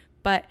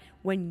 But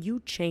when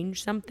you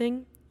change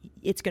something,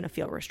 it's going to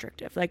feel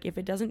restrictive. Like if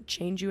it doesn't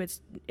change you, if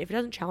it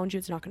doesn't challenge you,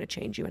 it's not going to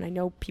change you. And I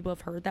know people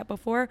have heard that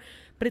before,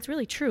 but it's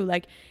really true.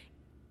 Like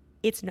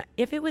it's not,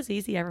 if it was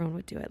easy, everyone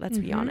would do it. Let's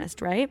be honest,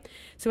 right?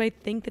 So I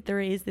think that there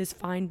is this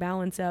fine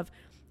balance of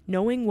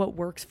knowing what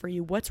works for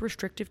you. What's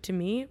restrictive to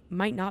me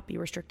might not be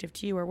restrictive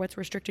to you, or what's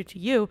restrictive to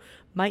you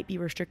might be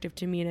restrictive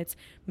to me. And it's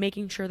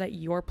making sure that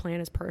your plan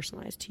is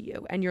personalized to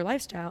you and your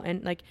lifestyle.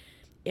 And like,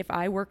 if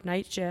I work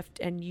night shift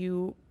and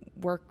you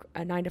work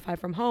a 9 to 5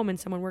 from home and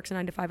someone works a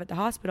 9 to 5 at the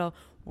hospital,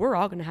 we're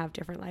all going to have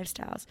different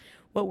lifestyles.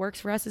 What works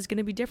for us is going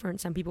to be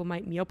different. Some people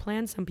might meal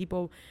plan. Some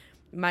people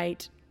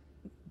might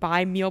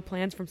buy meal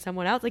plans from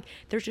someone else. Like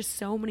there's just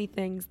so many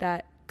things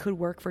that could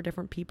work for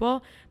different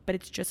people, but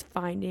it's just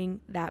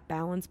finding that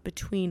balance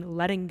between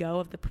letting go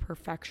of the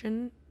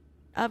perfection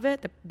of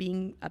it, the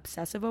being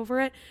obsessive over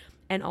it,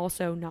 and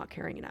also not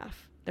caring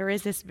enough. There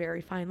is this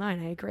very fine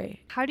line. I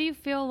agree. How do you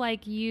feel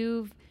like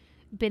you've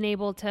been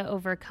able to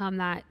overcome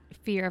that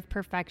fear of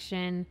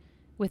perfection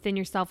within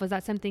yourself? Was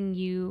that something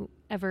you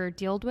ever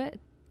dealt with?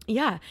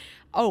 Yeah.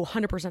 Oh,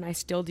 100%. I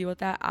still deal with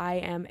that. I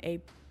am a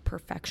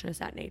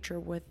perfectionist at nature,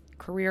 with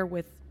career,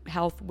 with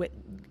health, with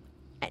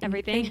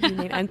everything.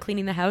 I'm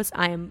cleaning the house.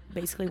 I am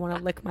basically want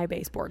to lick my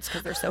baseboards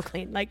because they're so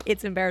clean. Like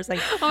it's embarrassing.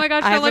 Oh my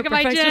gosh, don't look at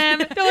my gym.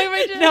 Don't look at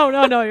my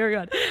gym. No, you're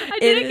good.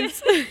 It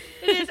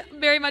is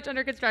very much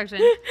under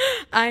construction.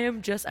 I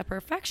am just a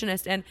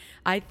perfectionist, and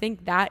I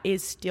think that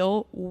is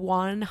still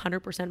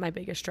 100% my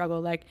biggest struggle.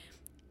 Like,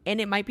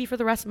 and it might be for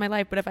the rest of my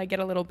life, but if I get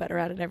a little better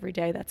at it every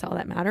day, that's all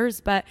that matters.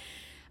 But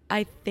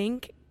I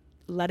think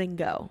letting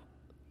go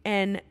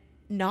and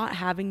not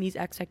having these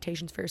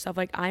expectations for yourself.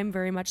 Like I'm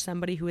very much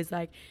somebody who is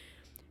like,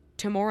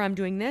 tomorrow I'm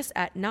doing this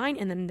at 9,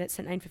 and then that's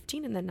at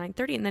 9:15, and then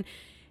 9:30,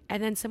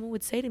 and then someone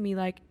would say to me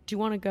like, do you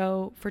want to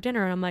go for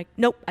dinner? And I'm like,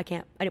 nope, I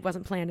can't. It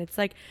wasn't planned. It's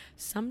like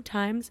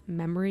sometimes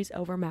memories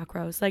over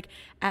macros. Like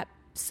at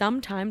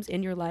sometimes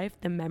in your life,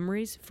 the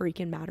memories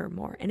freaking matter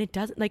more. And it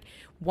doesn't, like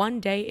one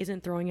day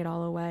isn't throwing it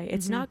all away.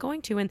 It's not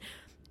going to. And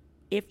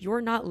if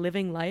you're not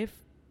living life,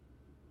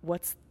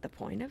 what's the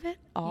point of it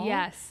all?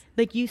 Yes.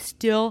 Like you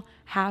still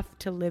have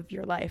to live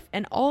your life.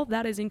 And all of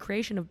that is in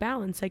creation of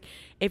balance. Like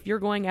if you're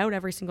going out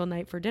every single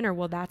night for dinner,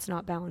 well, that's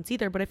not balance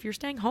either. But if you're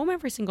staying home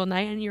every single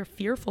night and you're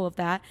fearful of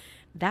that,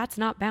 that's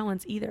not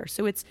balance either.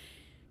 So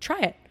try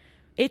it.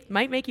 It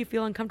might make you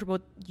feel uncomfortable.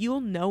 You'll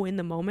know in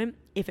the moment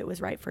if it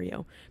was right for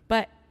you.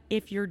 But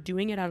if you're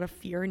doing it out of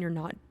fear and you're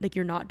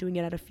not doing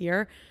it out of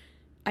fear,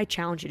 I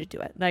challenge you to do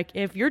it. Like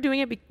if you're doing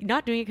it,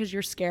 not doing it because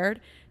you're scared,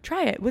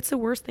 try it. What's the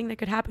worst thing that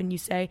could happen? You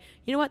say,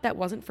 you know what? That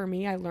wasn't for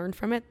me. I learned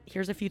from it.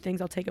 Here's a few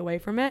things I'll take away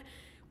from it.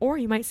 Or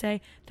you might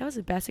say, that was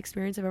the best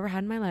experience I've ever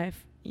had in my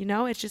life. You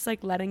know, it's just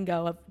like letting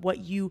go of what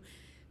you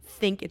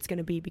think it's going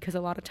to be, because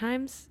a lot of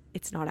times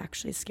it's not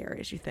actually as scary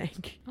as you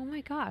think. Oh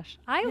my gosh.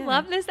 I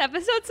love this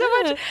episode so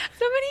much.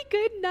 So many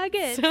good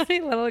nuggets. So many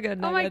little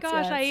good nuggets. Oh my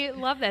gosh. Yes. I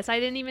love this. I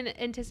didn't even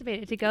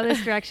anticipate it to go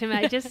this direction.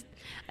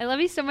 I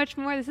love you so much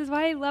more. This is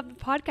why I love the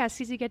podcast,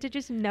 because you get to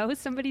just know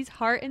somebody's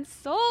heart and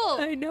soul.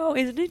 I know.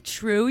 Isn't it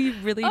true? You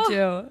really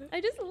do. I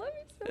just love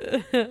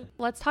you so much.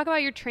 Let's talk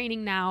about your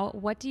training now.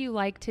 What do you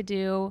like to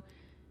do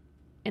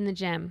in the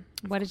gym?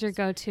 What is your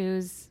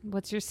go-tos?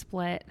 What's your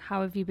split?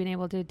 How have you been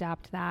able to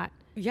adapt that?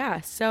 Yeah.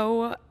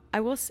 So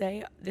I will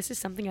say this is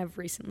something I've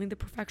recently, the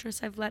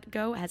perfectionist I've let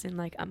go, as in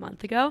like a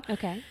month ago.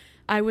 Okay.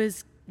 I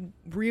was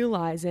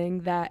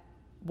realizing that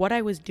what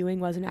I was doing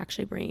wasn't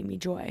actually bringing me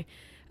joy.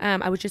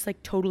 I was just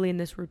like totally in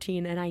this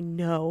routine, and I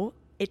know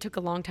it took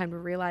a long time to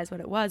realize what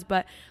it was,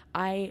 but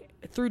I,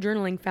 through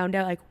journaling, found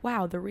out like,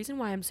 wow, the reason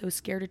why I'm so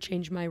scared to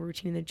change my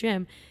routine in the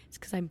gym is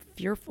because I'm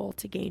fearful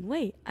to gain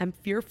weight. I'm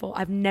fearful.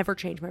 I've never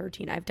changed my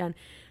routine.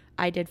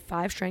 I did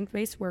 5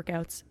 strength-based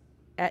workouts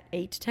at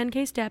 8 to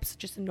 10K steps,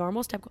 just a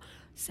normal step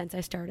since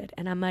I started.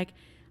 And I'm like,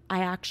 I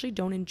actually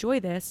don't enjoy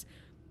this,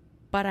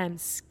 but I'm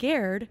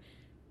scared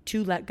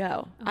to let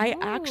go. Oh. I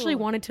actually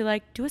wanted to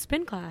like do a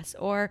spin class,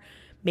 or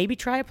maybe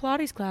try a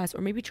Pilates class, or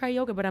maybe try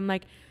yoga, but I'm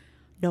like,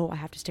 no, I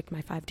have to stick to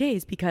my 5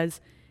 days,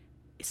 because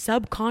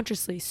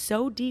subconsciously,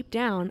 so deep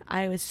down,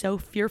 I was so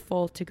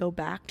fearful to go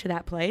back to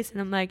that place.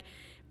 And I'm like,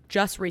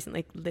 just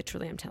recently,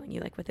 literally, I'm telling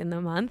you, like within the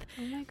month,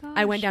 Oh my gosh.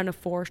 I went down to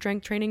 4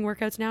 strength training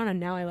workouts now, and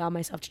now I allow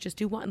myself to just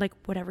do one, like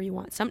whatever you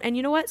want. And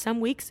you know what? Some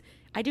weeks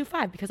I do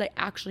 5 because I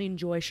actually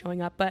enjoy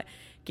showing up, but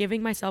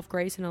giving myself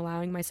grace and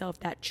allowing myself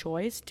that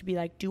choice to be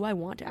like, do I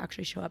want to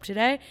actually show up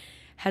today,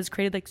 has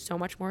created like so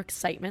much more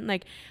excitement.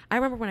 Like I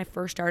remember when I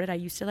first started, I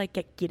used to like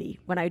get giddy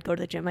when I would go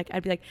to the gym. Like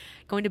I'd be like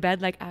going to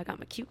bed, like I got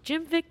my cute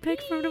gym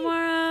pic from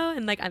tomorrow,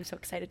 and like I'm so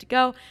excited to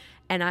go.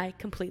 And I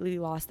completely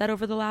lost that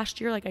over the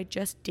last year. Like I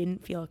just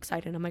didn't feel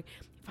excited. I'm like,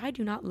 if I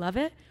do not love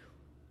it,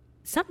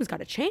 something's got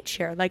to change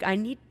here. Like I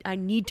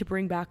need to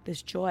bring back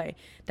this joy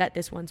that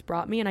this once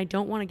brought me, and I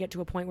don't want to get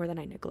to a point where then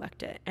I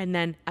neglect it and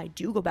then I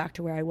do go back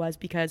to where I was,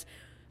 because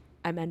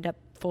I'm end up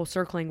full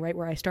circling right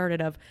where I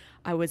started. Of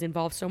I was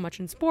involved so much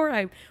in sport,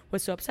 I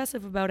was so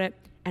obsessive about it,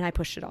 and I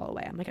pushed it all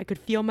away. I'm like, I could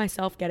feel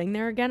myself getting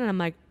there again, and I'm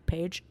like,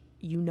 Paige,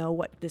 you know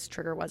what this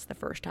trigger was the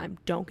first time.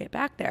 Don't get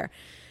back there.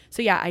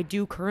 So yeah, I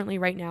do currently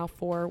right now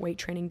 4 weight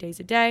training days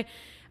a day.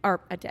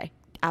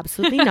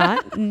 Absolutely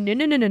not.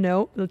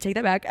 No. We'll take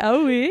that back.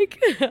 A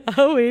week.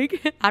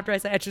 After I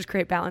say I just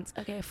create balance.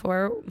 Okay,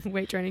 4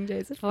 weight training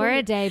days. For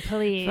a day,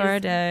 please. For a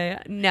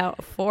day. No,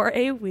 for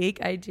a week,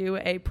 I do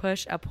a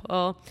push, a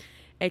pull,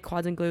 a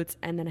quads and glutes,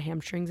 and then a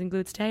hamstrings and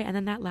glutes day. And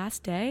then that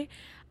last day,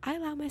 I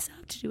allow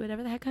myself to do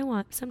whatever the heck I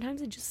want.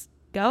 Sometimes I just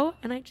go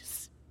and I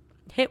just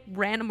hit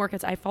random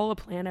workouts. I follow a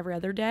plan every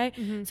other day.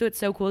 Mm-hmm. So it's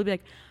so cool to be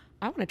like,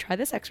 I want to try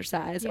this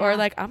exercise, or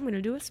like, I'm going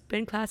to do a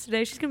spin class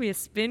today. She's going to be a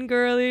spin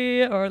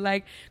girly, or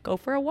like go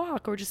for a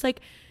walk, or just like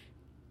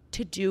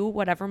to do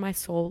whatever my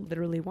soul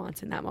literally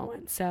wants in that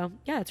moment. So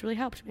yeah, it's really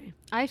helped me.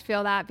 I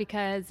feel that,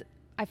 because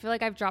I feel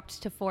like I've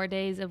dropped to 4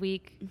 days a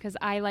week, because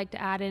I like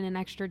to add in an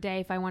extra day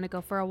if I want to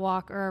go for a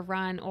walk or a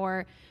run,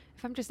 or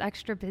if I'm just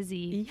extra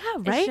busy. Yeah,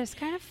 right? It's just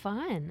kind of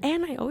fun.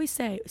 And I always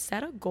say,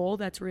 set a goal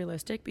that's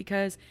realistic,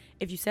 because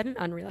if you set an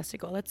unrealistic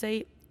goal, let's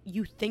say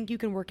you think you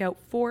can work out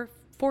 4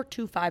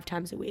 to 5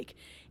 times a week.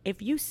 If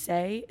you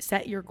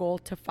set your goal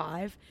to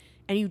 5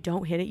 and you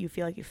don't hit it, you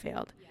feel like you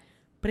failed. Yeah.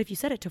 But if you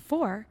set it to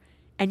 4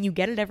 and you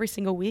get it every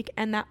single week,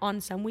 and that on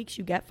some weeks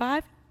you get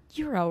 5,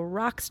 you're a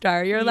rock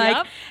star. You're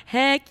like,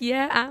 heck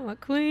yeah, I'm a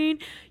queen.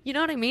 You know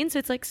what I mean? So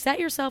it's like,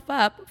 set yourself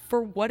up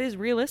for what is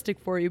realistic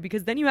for you,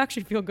 because then you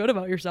actually feel good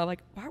about yourself.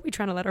 Like, why are we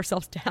trying to let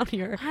ourselves down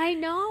here? I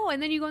know.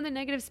 And then you go in the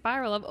negative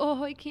spiral of,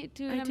 oh, I can't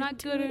do it. I'm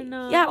not good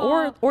enough. Yeah.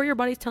 Or your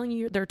body's telling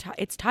you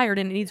it's tired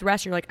and it needs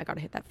rest. You're like, I got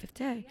to hit that 5th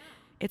day. Yeah.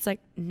 It's like,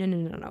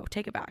 no.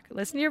 Take it back.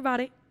 Listen to your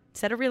body,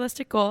 set a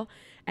realistic goal,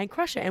 and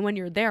crush it. And when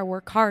you're there,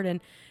 work hard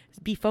and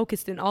be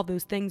focused in all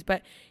those things.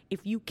 But if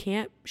you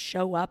can't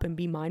show up and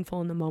be mindful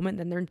in the moment,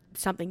 then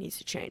something needs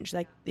to change.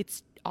 Like,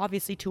 it's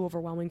obviously too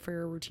overwhelming for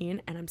your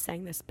routine. And I'm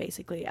saying this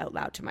basically out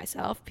loud to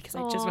myself, because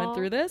I just went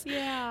through this.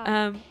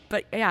 Yeah.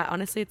 But yeah,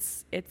 honestly,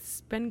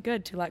 it's been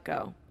good to let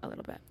go a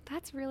little bit.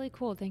 That's really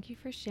cool. Thank you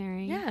for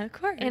sharing. Yeah, of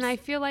course. And I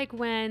feel like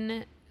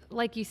when,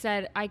 like you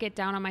said, I get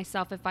down on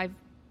myself if I've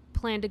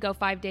planned to go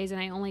 5 days and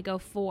I only go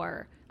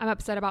 4. I'm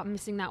upset about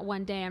missing that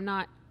one day. I'm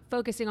not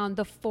focusing on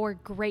the 4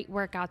 great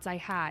workouts I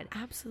had.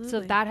 Absolutely.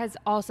 So that has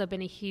also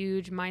been a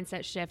huge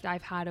mindset shift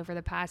I've had over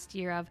the past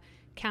year, of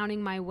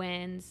counting my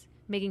wins,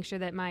 making sure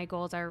that my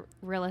goals are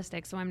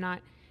realistic. So I'm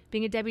not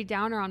being a Debbie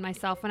Downer on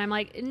myself when I'm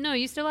like, no,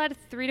 you still had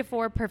 3 to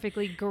 4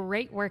 perfectly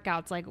great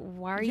workouts. Like,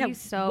 why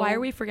are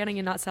we forgetting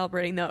and not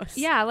celebrating those?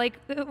 Yeah. Like,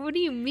 what do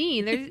you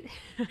mean?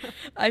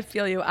 I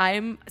feel you.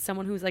 I'm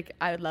someone who's like,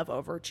 I would love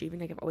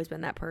overachieving. Like, I've always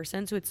been that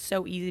person. So it's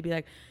so easy to be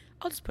like,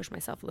 I'll just push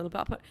myself a little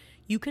bit. But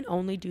you can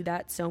only do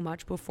that so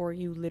much before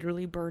you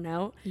literally burn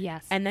out.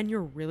 Yes. And then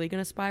you're really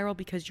going to spiral,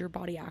 because your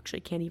body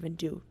actually can't even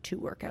do 2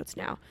 workouts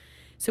now.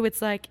 So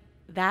it's like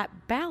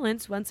that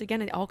balance. Once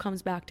again, it all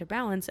comes back to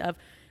balance of,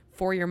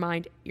 for your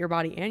mind, your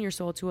body, and your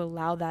soul, to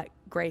allow that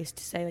grace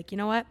to say, like, you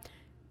know what?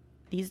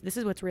 This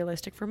is what's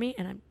realistic for me,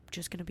 and I'm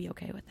just going to be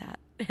okay with that.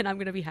 And I'm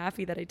going to be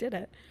happy that I did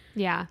it.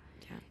 Yeah.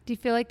 Do you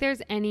feel like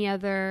there's any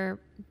other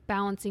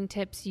balancing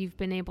tips you've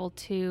been able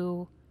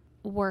to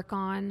work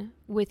on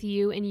with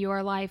you in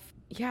your life?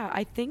 Yeah,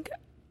 I think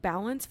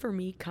balance for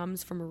me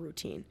comes from a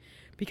routine,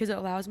 because it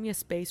allows me a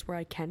space where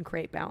I can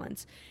create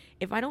balance.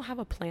 If I don't have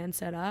a plan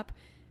set up,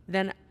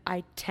 then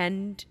I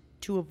tend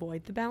to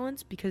avoid the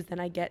balance, because then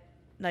I get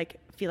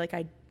feel like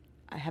I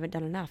haven't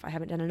done enough.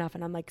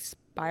 And I'm like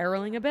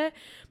spiraling a bit.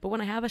 But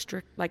when I have a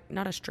strict, like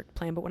not a strict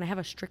plan, but when I have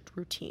a strict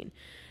routine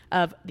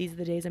of, these are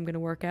the days I'm going to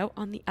work out,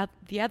 on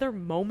the other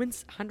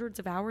moments, hundreds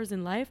of hours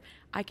in life,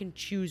 I can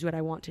choose what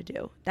I want to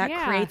do. That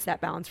creates that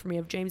balance for me,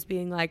 of James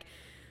being like,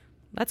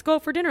 let's go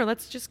for dinner.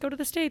 Let's just go to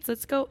the States.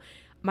 Let's go.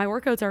 My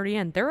workout's already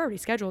in. They're already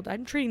scheduled.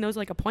 I'm treating those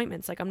like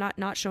appointments. Like, I'm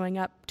not showing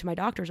up to my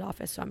doctor's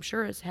office. So I'm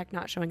sure as heck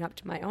not showing up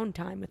to my own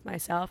time with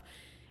myself.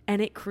 And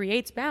it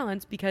creates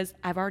balance, because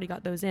I've already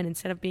got those in,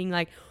 instead of being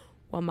like,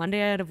 well, Monday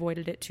I had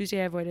avoided it,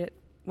 Tuesday I avoided it,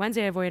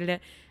 Wednesday I avoided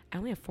it. I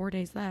only have 4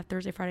 days left,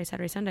 Thursday, Friday,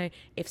 Saturday, Sunday.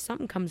 If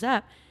something comes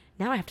up,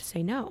 now I have to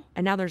say no.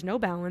 And now there's no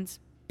balance,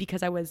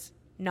 because I was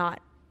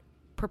not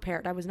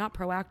prepared. I was not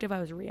proactive. I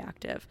was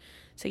reactive.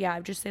 So yeah, I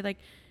would just say like,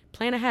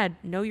 plan ahead,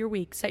 know your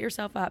week, set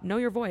yourself up, know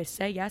your voice,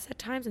 say yes at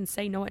times and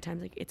say no at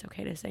times. Like, it's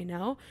okay to say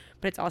no,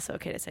 but it's also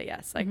okay to say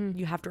yes. Like,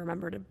 you have to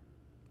remember to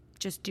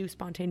just do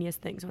spontaneous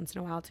things once in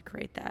a while to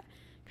create that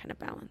kind of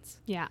balance.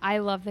 Yeah. I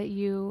love that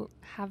you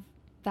have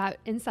that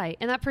insight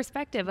and that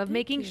perspective of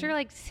making sure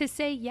like to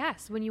say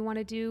yes when you want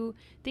to do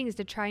things,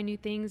 to try new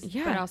things,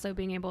 but also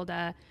being able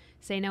to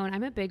say no. And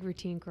I'm a big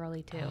routine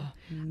girly too. Oh,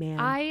 man.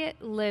 I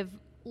live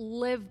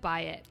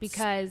by it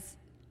because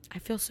I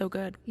feel so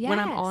good. When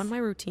I'm on my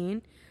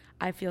routine,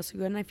 I feel so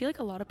good. And I feel like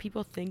a lot of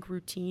people think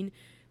routine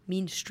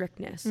means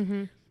strictness.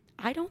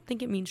 I don't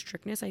think it means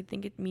strictness. I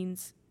think it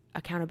means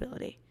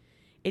accountability.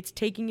 It's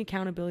taking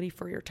accountability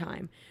for your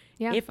time.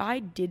 Yeah. If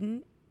I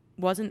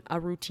wasn't a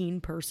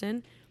routine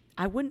person,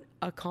 I wouldn't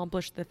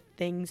accomplish the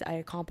things I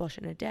accomplish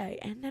in a day.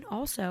 And then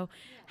also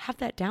have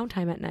that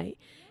downtime at night,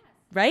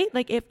 right?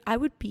 Like, if I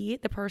would be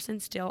the person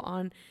still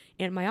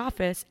in my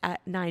office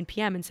at 9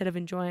 p.m. instead of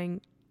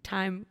enjoying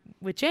time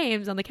with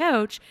James on the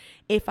couch,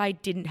 if I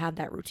didn't have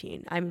that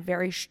routine. I'm a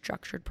very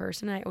structured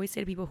person. I always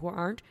say to people who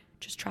aren't,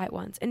 just try it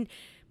once. And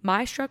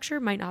my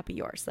structure might not be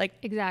yours. Like,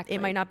 exactly,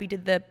 it might not be to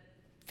the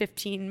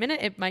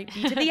 15-minute, it might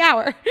be to the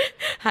hour.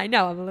 I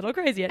know I'm a little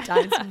crazy at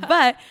times,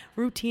 but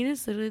routine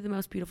is literally the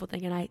most beautiful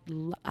thing. And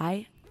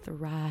I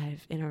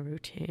thrive in a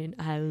routine.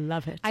 I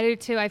love it. I do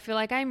too. I feel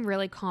like I'm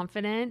really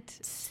confident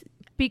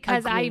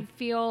because I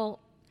feel,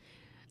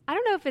 I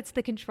don't know if it's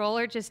the control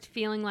or just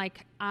feeling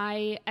like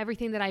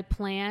everything that I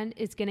plan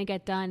is going to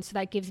get done. So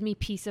that gives me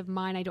peace of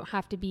mind. I don't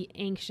have to be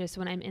anxious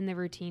when I'm in the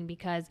routine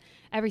because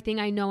everything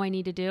I know I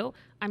need to do,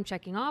 I'm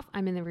checking off.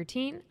 I'm in the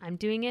routine. I'm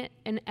doing it.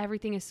 And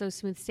everything is so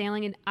smooth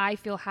sailing. And I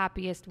feel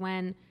happiest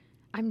when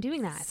I'm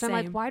doing that. So I'm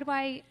like, why do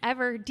I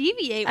ever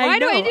deviate? Why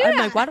do I do that? I'm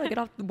like, why do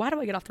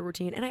I get off the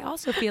routine? And I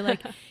also feel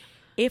like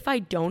if I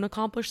don't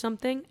accomplish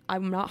something,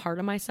 I'm not hard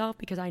on myself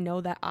because I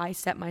know that I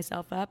set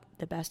myself up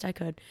the best I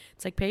could.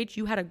 It's like, Paige,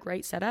 you had a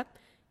great setup.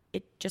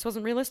 It just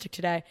wasn't realistic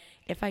today.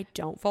 If I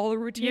don't follow a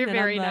routine, you're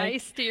very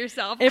nice to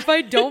yourself. If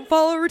I don't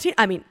follow a routine,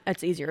 I mean,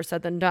 it's easier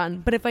said than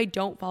done. But if I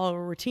don't follow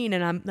a routine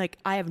and I'm like,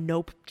 I have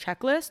no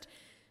checklist,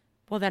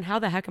 well, then how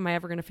the heck am I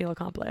ever going to feel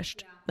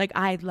accomplished? Yeah.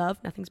 Like,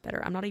 nothing's better.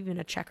 I'm not even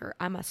a checker.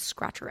 I'm a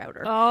scratcher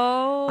outer.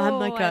 Oh,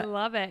 I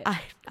love it.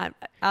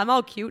 I'm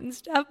all cute and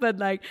stuff, but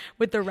like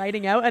with the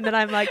writing out, and then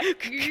I'm like,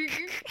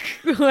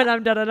 when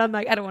I'm done, and I'm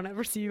like, I don't want to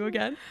ever see you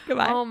again.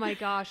 Goodbye. Oh my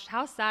gosh,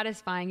 how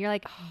satisfying. You're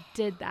like,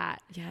 did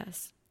that.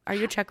 Yes. Are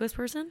you a checklist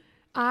person?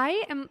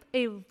 I am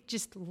a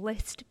just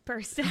list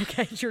person.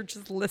 Okay, you're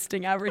just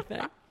listing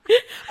everything.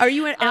 Are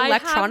you an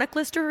electronic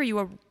lister or are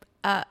you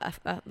a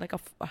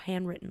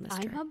handwritten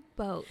lister? I'm a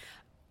both.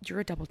 You're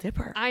a double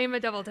dipper. I am a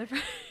double dipper.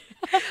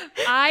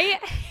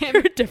 You're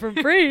a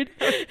different breed.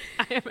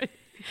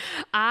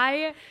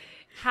 I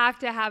have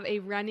to have a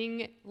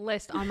running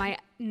list on my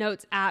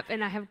notes app,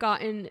 and I have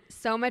gotten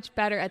so much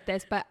better at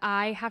this, but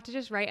I have to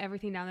just write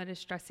everything down that is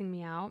stressing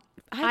me out.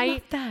 I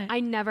love that.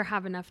 I never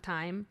have enough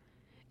time,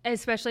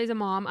 especially as a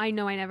mom. I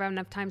know I never have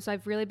enough time, so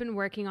I've really been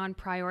working on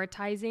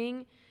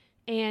prioritizing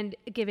and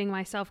giving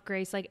myself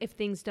grace. Like, if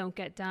things don't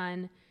get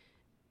done,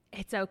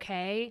 it's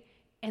okay,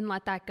 and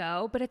let that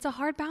go. But it's a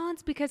hard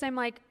balance because I'm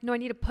like, no, I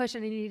need to push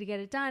and I need to get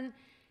it done.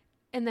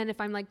 And then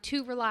if I'm like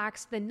too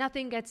relaxed, then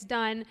nothing gets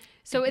done.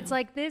 So it's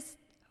like this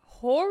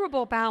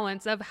horrible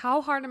balance of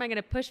how hard am I going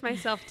to push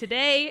myself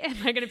today? Am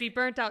I going to be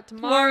burnt out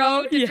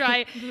tomorrow to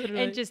try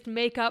and just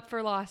make up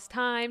for lost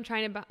time,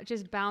 trying to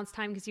just balance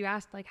time? Because you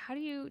asked, like, do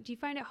you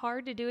find it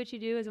hard to do what you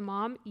do as a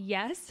mom?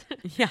 Yes.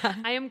 Yeah.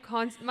 I am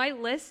my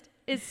list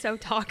is so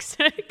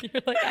toxic.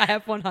 You're like, I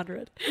have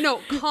 100. No,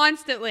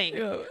 constantly.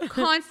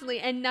 Constantly.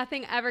 And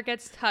nothing ever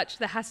gets touched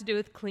that has to do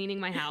with cleaning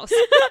my house.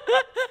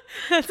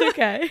 That's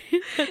okay.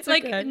 That's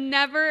like, okay.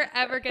 never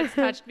ever gets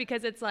touched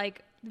because it's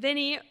like,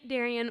 Vinny,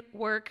 Darian,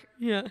 work.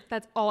 Yeah.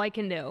 That's all I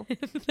can do.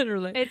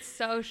 Literally. It's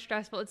so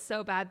stressful. It's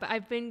so bad. But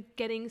I've been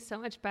getting so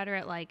much better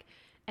at like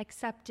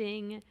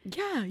accepting.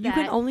 Yeah. You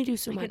can only do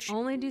so much. You can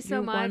only do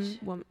so much.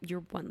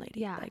 You're one lady.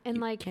 Yeah. Like, and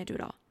you like, can't do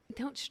it all.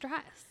 Don't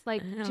stress.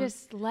 Like,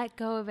 just let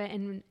go of it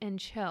and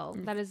chill.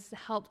 That has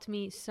helped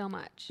me so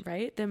much.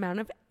 Right? The amount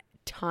of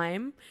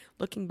time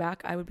looking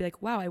back, I would be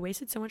like, wow, I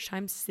wasted so much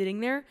time sitting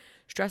there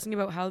stressing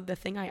about how the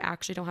thing I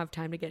actually don't have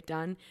time to get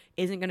done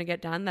isn't going to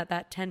get done,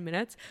 that 10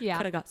 minutes could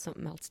have got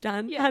something else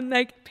done. Yeah. I'm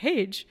like,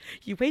 Paige,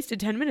 you wasted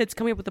 10 minutes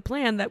coming up with a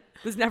plan that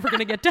was never going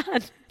to get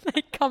done.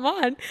 Like, come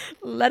on,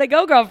 let it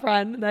go,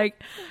 girlfriend.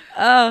 Like,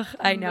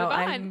 I know.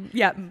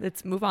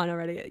 Let's move on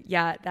already.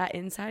 Yeah, that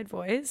inside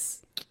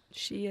voice,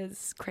 she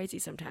is crazy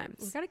sometimes.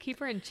 We gotta keep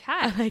her in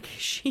check. Like,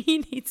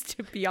 she needs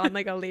to be on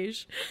like a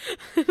leash.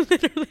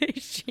 Literally,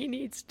 she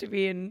needs to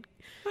be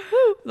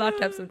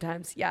locked up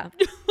sometimes. Yeah.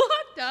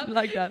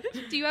 Locked up.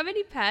 Do you have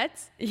any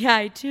pets? Yeah,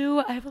 I do.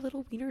 I have a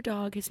little wiener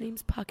dog. His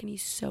name's Puck, and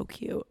he's so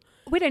cute.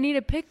 Wait, I need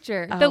a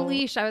picture. The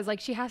leash. I was like,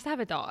 she has to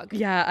have a dog.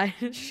 Yeah.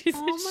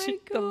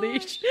 The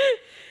leash.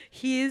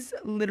 He's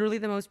literally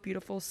the most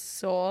beautiful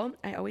soul.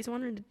 I always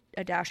wanted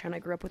a dachshund. I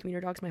grew up with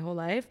wiener dogs my whole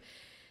life.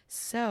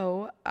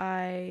 So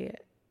I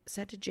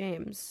said to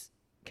James,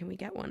 can we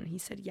get one? He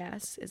said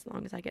yes, as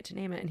long as I get to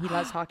name it. And he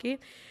loves hockey.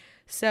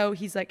 So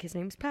he's like, his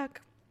name's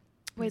Peck.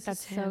 Wait,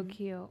 that's so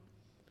cute.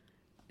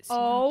 See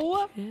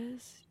how cute it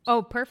is?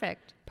 Oh,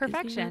 perfect.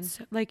 Perfection.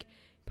 So, like,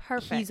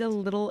 Perfect. he's a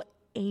little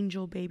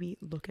angel baby.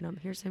 Look at him.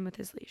 Here's him with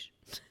his leash.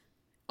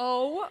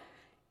 Oh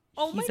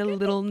he's a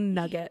little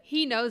nugget.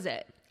 He knows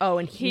it. Oh,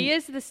 and he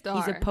is the star.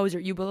 He's a poser.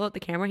 You blow out the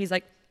camera. He's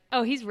like,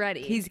 oh, he's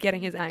ready. He's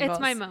getting his angles. It's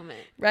my moment.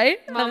 Right?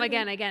 Mom,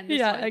 again.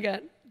 Yeah, one.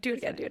 Again. Do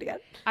it again.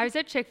 I was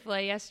at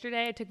Chick-fil-A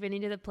yesterday. I took Vinny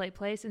to the play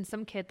place, and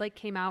some kid like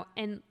came out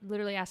and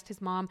literally asked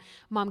his mom,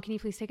 can you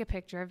please take a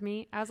picture of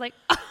me? I was like,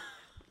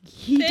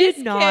 he did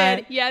not.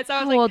 Kid. Yeah, so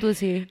I was How old was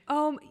he?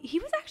 He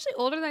was actually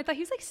older than I thought.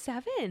 He was like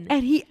 7.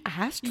 And he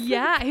asked for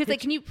he was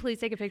like, can you please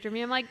take a picture of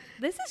me? I'm like,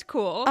 this is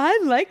cool. I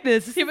like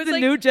this. This is the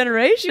new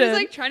generation. He was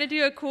like trying to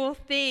do a cool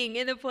thing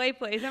in the play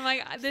place. I'm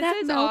like, this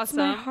is awesome.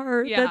 My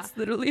heart. Yeah. That's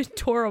literally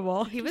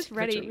adorable. He was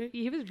ready.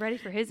 He was ready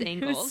for his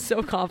angles. He was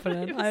so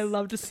confident. I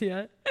love to see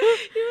it.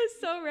 He was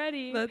so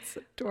ready. That's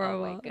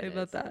adorable. I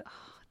love that. Oh,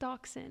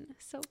 Dachshund.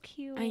 So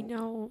cute. I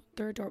know.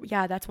 They're adorable.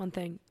 Yeah, that's one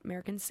thing.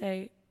 Americans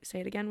say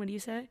it again. What do you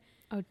say?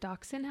 Oh,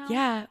 Dachshund hound?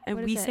 Yeah,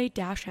 and we say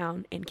dash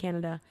hound in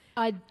Canada.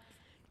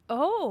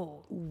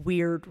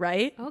 Weird,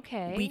 right?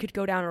 Okay. We could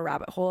go down a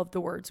rabbit hole of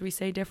the words we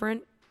say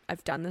different.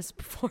 I've done this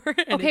before.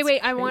 Okay,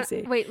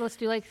 wait, let's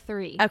do like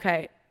 3.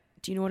 Okay.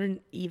 Do you know what an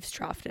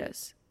eavesdroft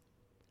is?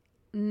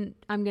 I'm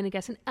going to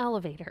guess an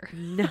elevator.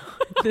 No.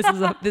 This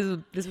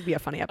would be a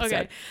funny episode.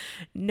 Okay.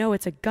 No,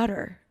 it's a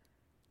gutter.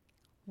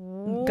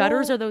 Whoa.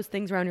 Gutters are those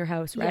things around your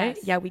house, right?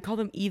 Yes. Yeah, we call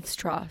them eaves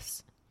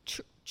troughs.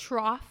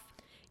 Trough?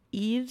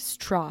 Eaves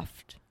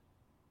troughed.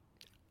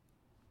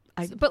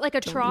 But like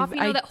a trough,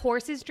 that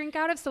horses drink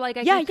out of? So like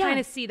I can kind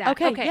of see that.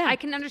 Okay, yeah. I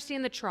can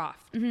understand the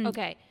trough. Mm-hmm.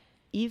 Okay.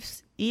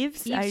 Eaves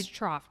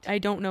troughed. I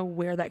don't know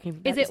where that came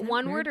from. Is it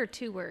one word or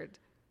 2 word?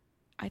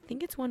 I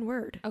think it's 1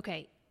 word.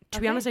 Okay. To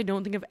be honest, I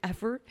don't think I've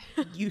ever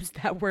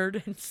used that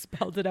word and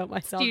spelled it out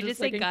myself. Do you just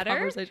say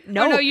gutter?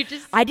 No, you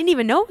just... I didn't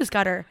even know it was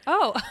gutter.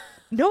 Oh.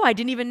 No, I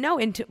didn't even know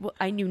until... Well,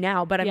 I knew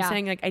now, but I'm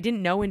saying like I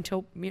didn't know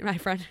until me and my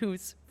friend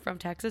who's from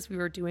Texas, we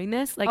were doing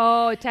this. Like,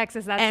 oh,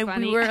 Texas, that's and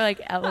funny. And we were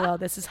like, LOL,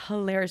 this is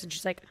hilarious. And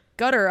she's like,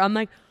 gutter. I'm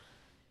like...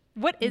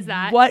 What is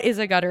that? What is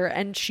a gutter?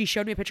 And she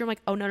showed me a picture. I'm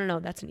like, oh,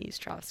 no. That's an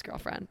eavesdroft,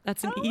 girlfriend.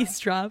 That's an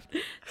eavesdroft.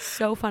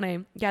 So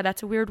funny. Yeah,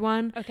 that's a weird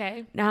one.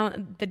 Okay. Now,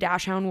 the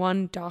dashhound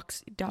one,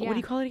 what do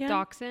you call it again?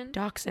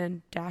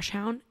 Dachshund.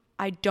 Dashhound.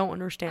 I don't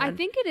understand. I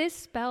think it is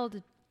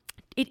spelled.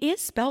 It is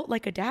spelled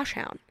like a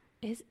dashhound.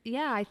 I think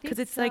so. Because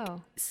it's like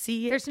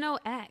C. There's no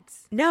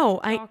X.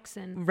 No.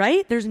 Dachshund.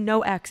 Right? There's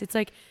no X. It's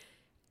like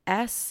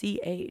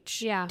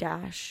SCH. Yeah.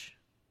 Dash.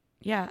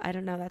 Yeah, I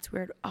don't know. That's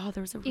weird. Oh,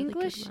 there was a really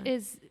English good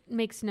one.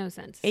 makes no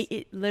sense.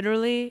 It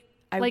literally,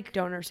 I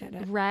don't understand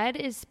it. Red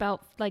is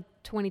spelled like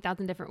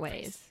 20,000 different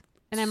ways.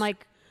 And I'm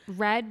like,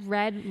 red,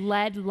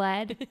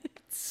 lead.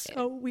 It's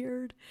so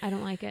weird. I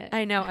don't like it.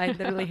 I know. I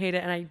literally hate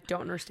it and I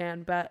don't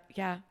understand. But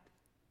yeah,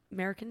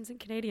 Americans and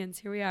Canadians,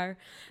 here we are.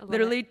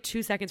 Literally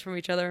 2 seconds from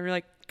each other and we're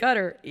like,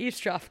 gutter,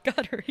 eavesdroft. I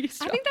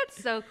think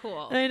that's so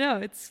cool. I know.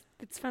 It's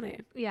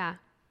funny. Yeah.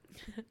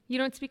 You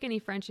don't speak any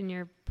French in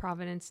your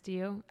province, do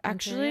you?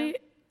 Actually,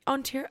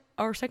 Ontario,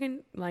 our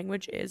second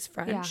language is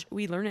French. Yeah.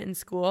 We learn it in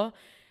school.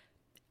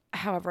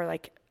 However,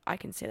 like I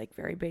can say like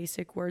very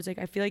basic words. Like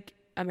I feel like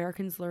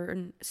Americans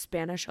learn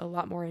Spanish a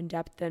lot more in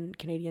depth than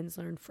Canadians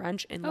learn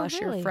French, unless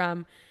you're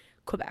from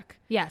Quebec.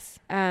 Yes.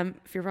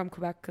 If you're from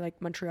Quebec,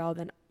 like Montreal,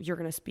 then you're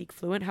going to speak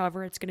fluent.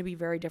 However, it's going to be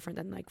very different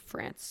than like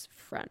France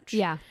French.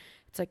 Yeah.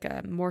 It's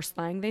like more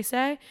slang, they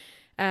say.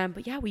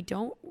 But yeah, we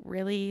don't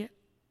really...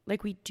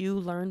 Like we do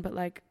learn, but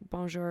like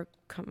bonjour,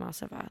 comment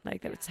ça va?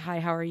 Like that it's hi,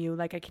 how are you?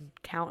 Like I can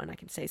count and I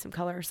can say some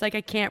colors. Like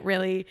I can't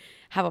really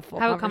have a full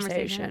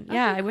conversation.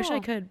 Yeah, okay, I wish I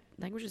could.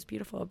 Language is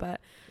beautiful,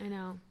 but I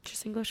know.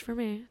 Just English for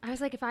me. I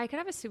was like, if I could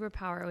have a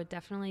superpower, it would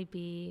definitely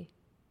be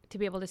to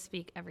be able to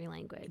speak every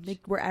language. Like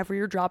wherever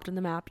you're dropped on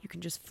the map, you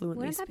can just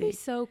fluently Wouldn't speak. Wouldn't that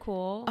be so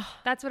cool? Oh,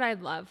 that's what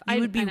I'd love. You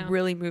would be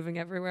really moving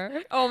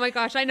everywhere. Oh my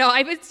gosh, I know.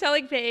 I was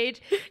telling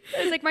Paige,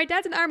 I was like, my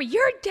dad's in the army.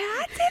 Your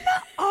dad's in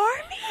the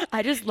army?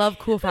 I just love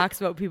cool facts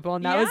about people,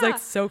 and that was like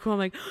so cool. I'm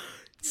like,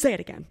 say it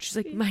again. She's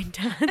like, my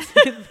dad's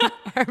in the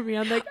army.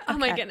 I'm like, oh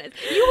my goodness.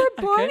 You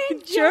were born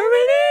in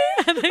Germany?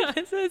 I'm like,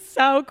 this is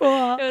so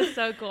cool. It was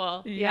so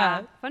cool.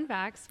 Yeah. Fun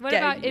facts. What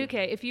about,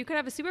 if you could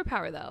have a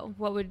superpower though,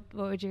 what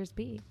would yours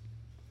be?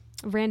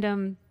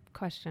 Random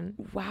question.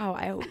 Wow,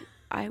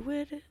 I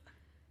would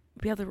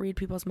be able to read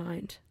people's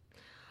mind.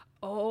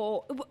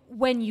 Oh,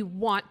 when you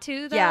want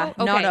to, though? Yeah,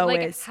 okay, not always.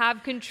 Like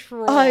have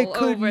control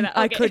over that.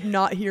 Okay. I could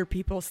not hear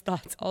people's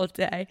thoughts all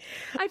day.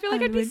 I feel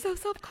like I'd be so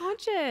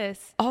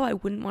self-conscious. Oh, I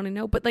wouldn't want to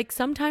know. But like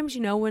sometimes,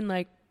 when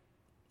like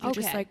you're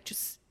just like,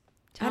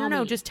 I don't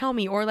know, just tell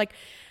me. Or like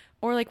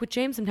with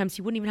James, sometimes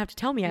he wouldn't even have to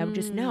tell me. I would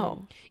just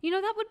know.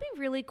 That would be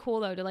really cool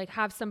though, to like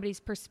have somebody's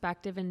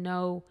perspective and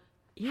know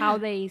how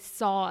they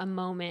saw a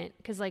moment.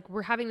 Because like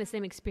we're having the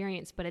same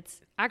experience, but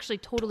it's actually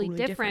totally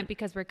different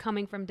because we're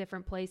coming from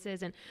different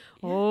places. And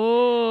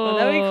well,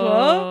 that'd be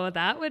cool.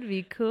 That would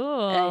be cool.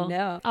 I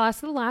know. I'll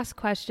ask the last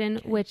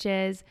question, which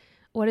is,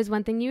 what is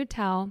one thing you would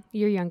tell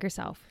your younger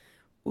self?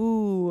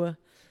 Ooh,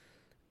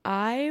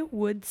 I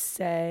would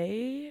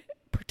say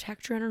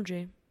protect your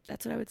energy.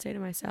 That's what I would say to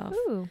myself.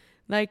 Ooh.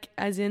 Like,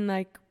 as in,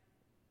 like,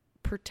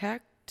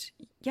 protect.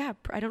 Yeah,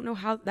 I don't know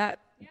how that.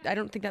 I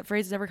don't think that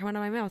phrase has ever come out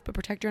of my mouth, but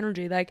protect your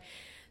energy. Like,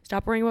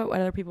 stop worrying about what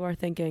other people are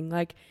thinking.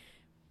 Like,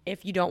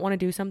 if you don't want to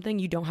do something,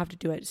 you don't have to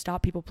do it.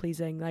 Stop people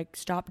pleasing. Like,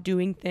 stop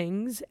doing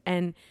things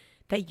and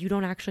that you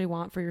don't actually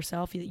want for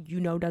yourself, that you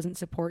know doesn't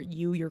support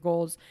you, your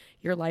goals,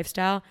 your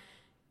lifestyle,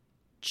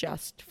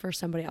 just for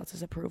somebody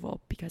else's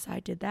approval. Because I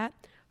did that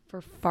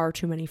for far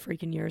too many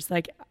freaking years.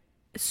 Like,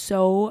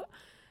 so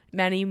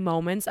many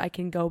moments I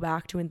can go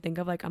back to and think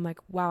of, like, I'm like,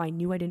 wow, I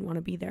knew I didn't want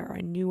to be there.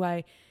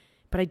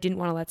 But I didn't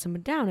want to let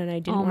someone down, and I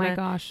didn't want to. Oh my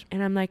gosh.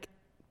 And I'm like,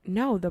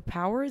 no, the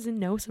power is in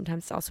no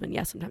sometimes. It's also in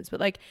yes sometimes.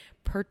 But like,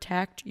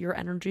 protect your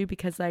energy,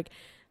 because like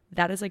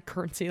that is like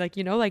currency. Like,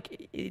 you know,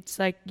 like it's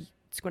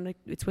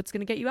what's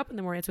gonna get you up in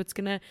the morning. It's what's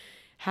gonna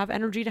have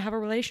energy to have a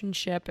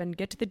relationship and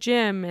get to the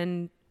gym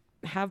and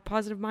have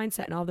positive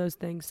mindset and all those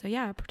things. So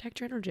yeah,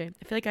 protect your energy.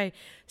 I feel like I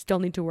still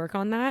need to work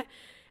on that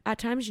at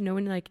times, you know,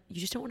 when like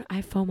you just don't want to. I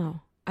have FOMO.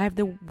 I have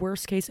the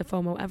worst case of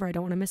FOMO ever. I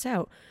don't want to miss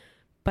out.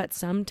 But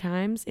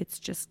sometimes it's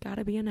just got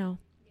to be a no.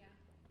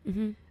 Yeah.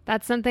 Mm-hmm.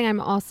 That's something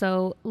I'm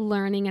also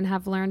learning and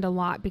have learned a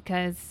lot,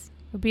 because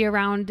I'll be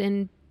around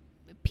in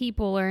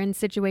people or in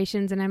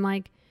situations and I'm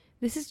like,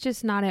 this is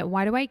just not it.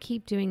 Why do I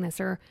keep doing this?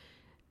 Or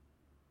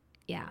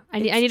yeah, I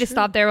need to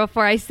stop there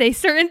before I say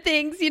certain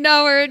things, you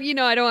know, or, you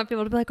know, I don't want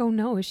people to be like, oh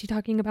no, is she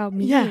talking about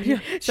me? Yeah.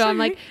 So I'm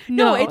like,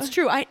 no, it's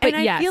true. I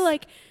feel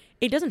like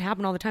it doesn't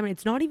happen all the time. And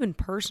it's not even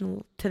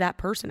personal to that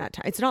person at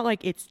times. It's not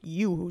like it's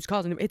you who's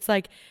causing it. It's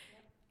like,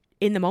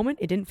 in the moment,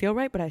 it didn't feel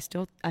right, but I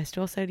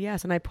still said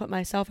yes. And I put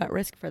myself at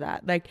risk for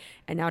that. Like,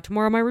 and now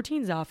tomorrow my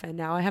routine's off and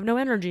now I have no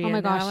energy. Oh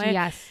my gosh,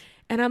 yes.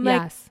 And I'm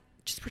like,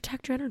 just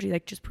protect your energy.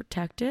 Like, just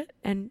protect it.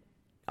 And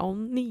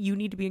only you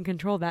need to be in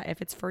control of that.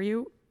 If it's for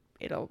you,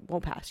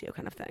 won't pass you,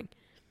 kind of thing.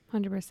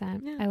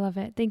 100%. Yeah. I love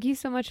it. Thank you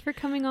so much for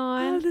coming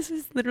on. Oh, this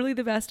is literally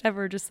the best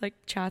ever. Just like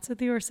chats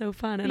with you are so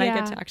fun. And I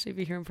get to actually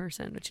be here in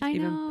person, which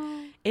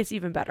is it's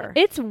even better.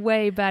 It's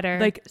way better.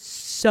 Like,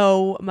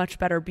 so much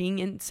better. Being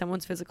in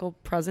someone's physical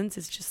presence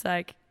is just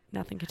like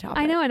nothing can top it.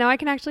 I know. And now I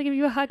can actually give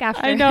you a hug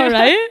after. I know,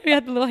 right? We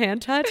had the little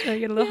hand touch and I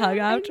get a little hug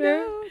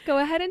after. Go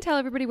ahead and tell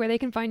everybody where they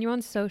can find you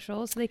on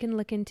social so they can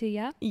look into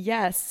you.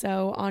 Yes.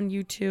 So on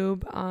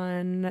YouTube,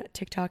 on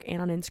TikTok,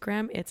 and on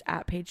Instagram, it's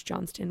at paige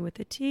johnston with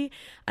a T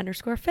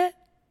 _fit.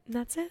 And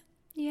that's it.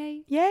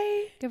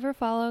 Yay. Give her a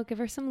follow. Give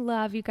her some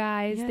love, you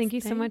guys. Yes, thank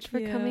you so much for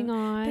coming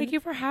on. Thank you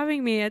for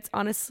having me. It's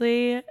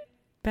honestly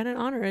been an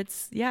honor.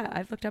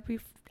 I've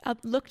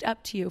looked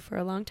up to you for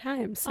a long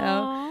time. So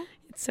Aww.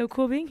 It's so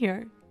cool being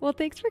here. Well,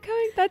 thanks for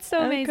coming. That's so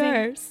amazing. Of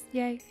course.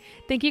 Yay.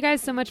 Thank you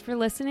guys so much for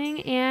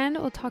listening, and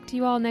we'll talk to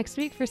you all next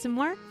week for some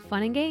more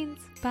fun and games.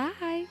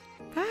 Bye.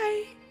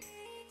 Bye.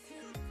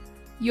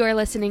 You're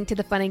listening to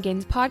the Fun and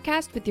Games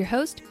podcast with your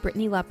host,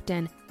 Brittany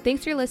Lupton.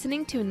 Thanks for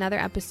listening to another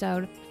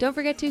episode. Don't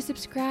forget to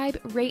subscribe,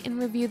 rate, and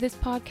review this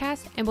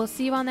podcast, and we'll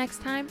see you all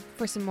next time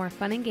for some more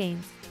fun and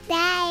games.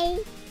 Bye.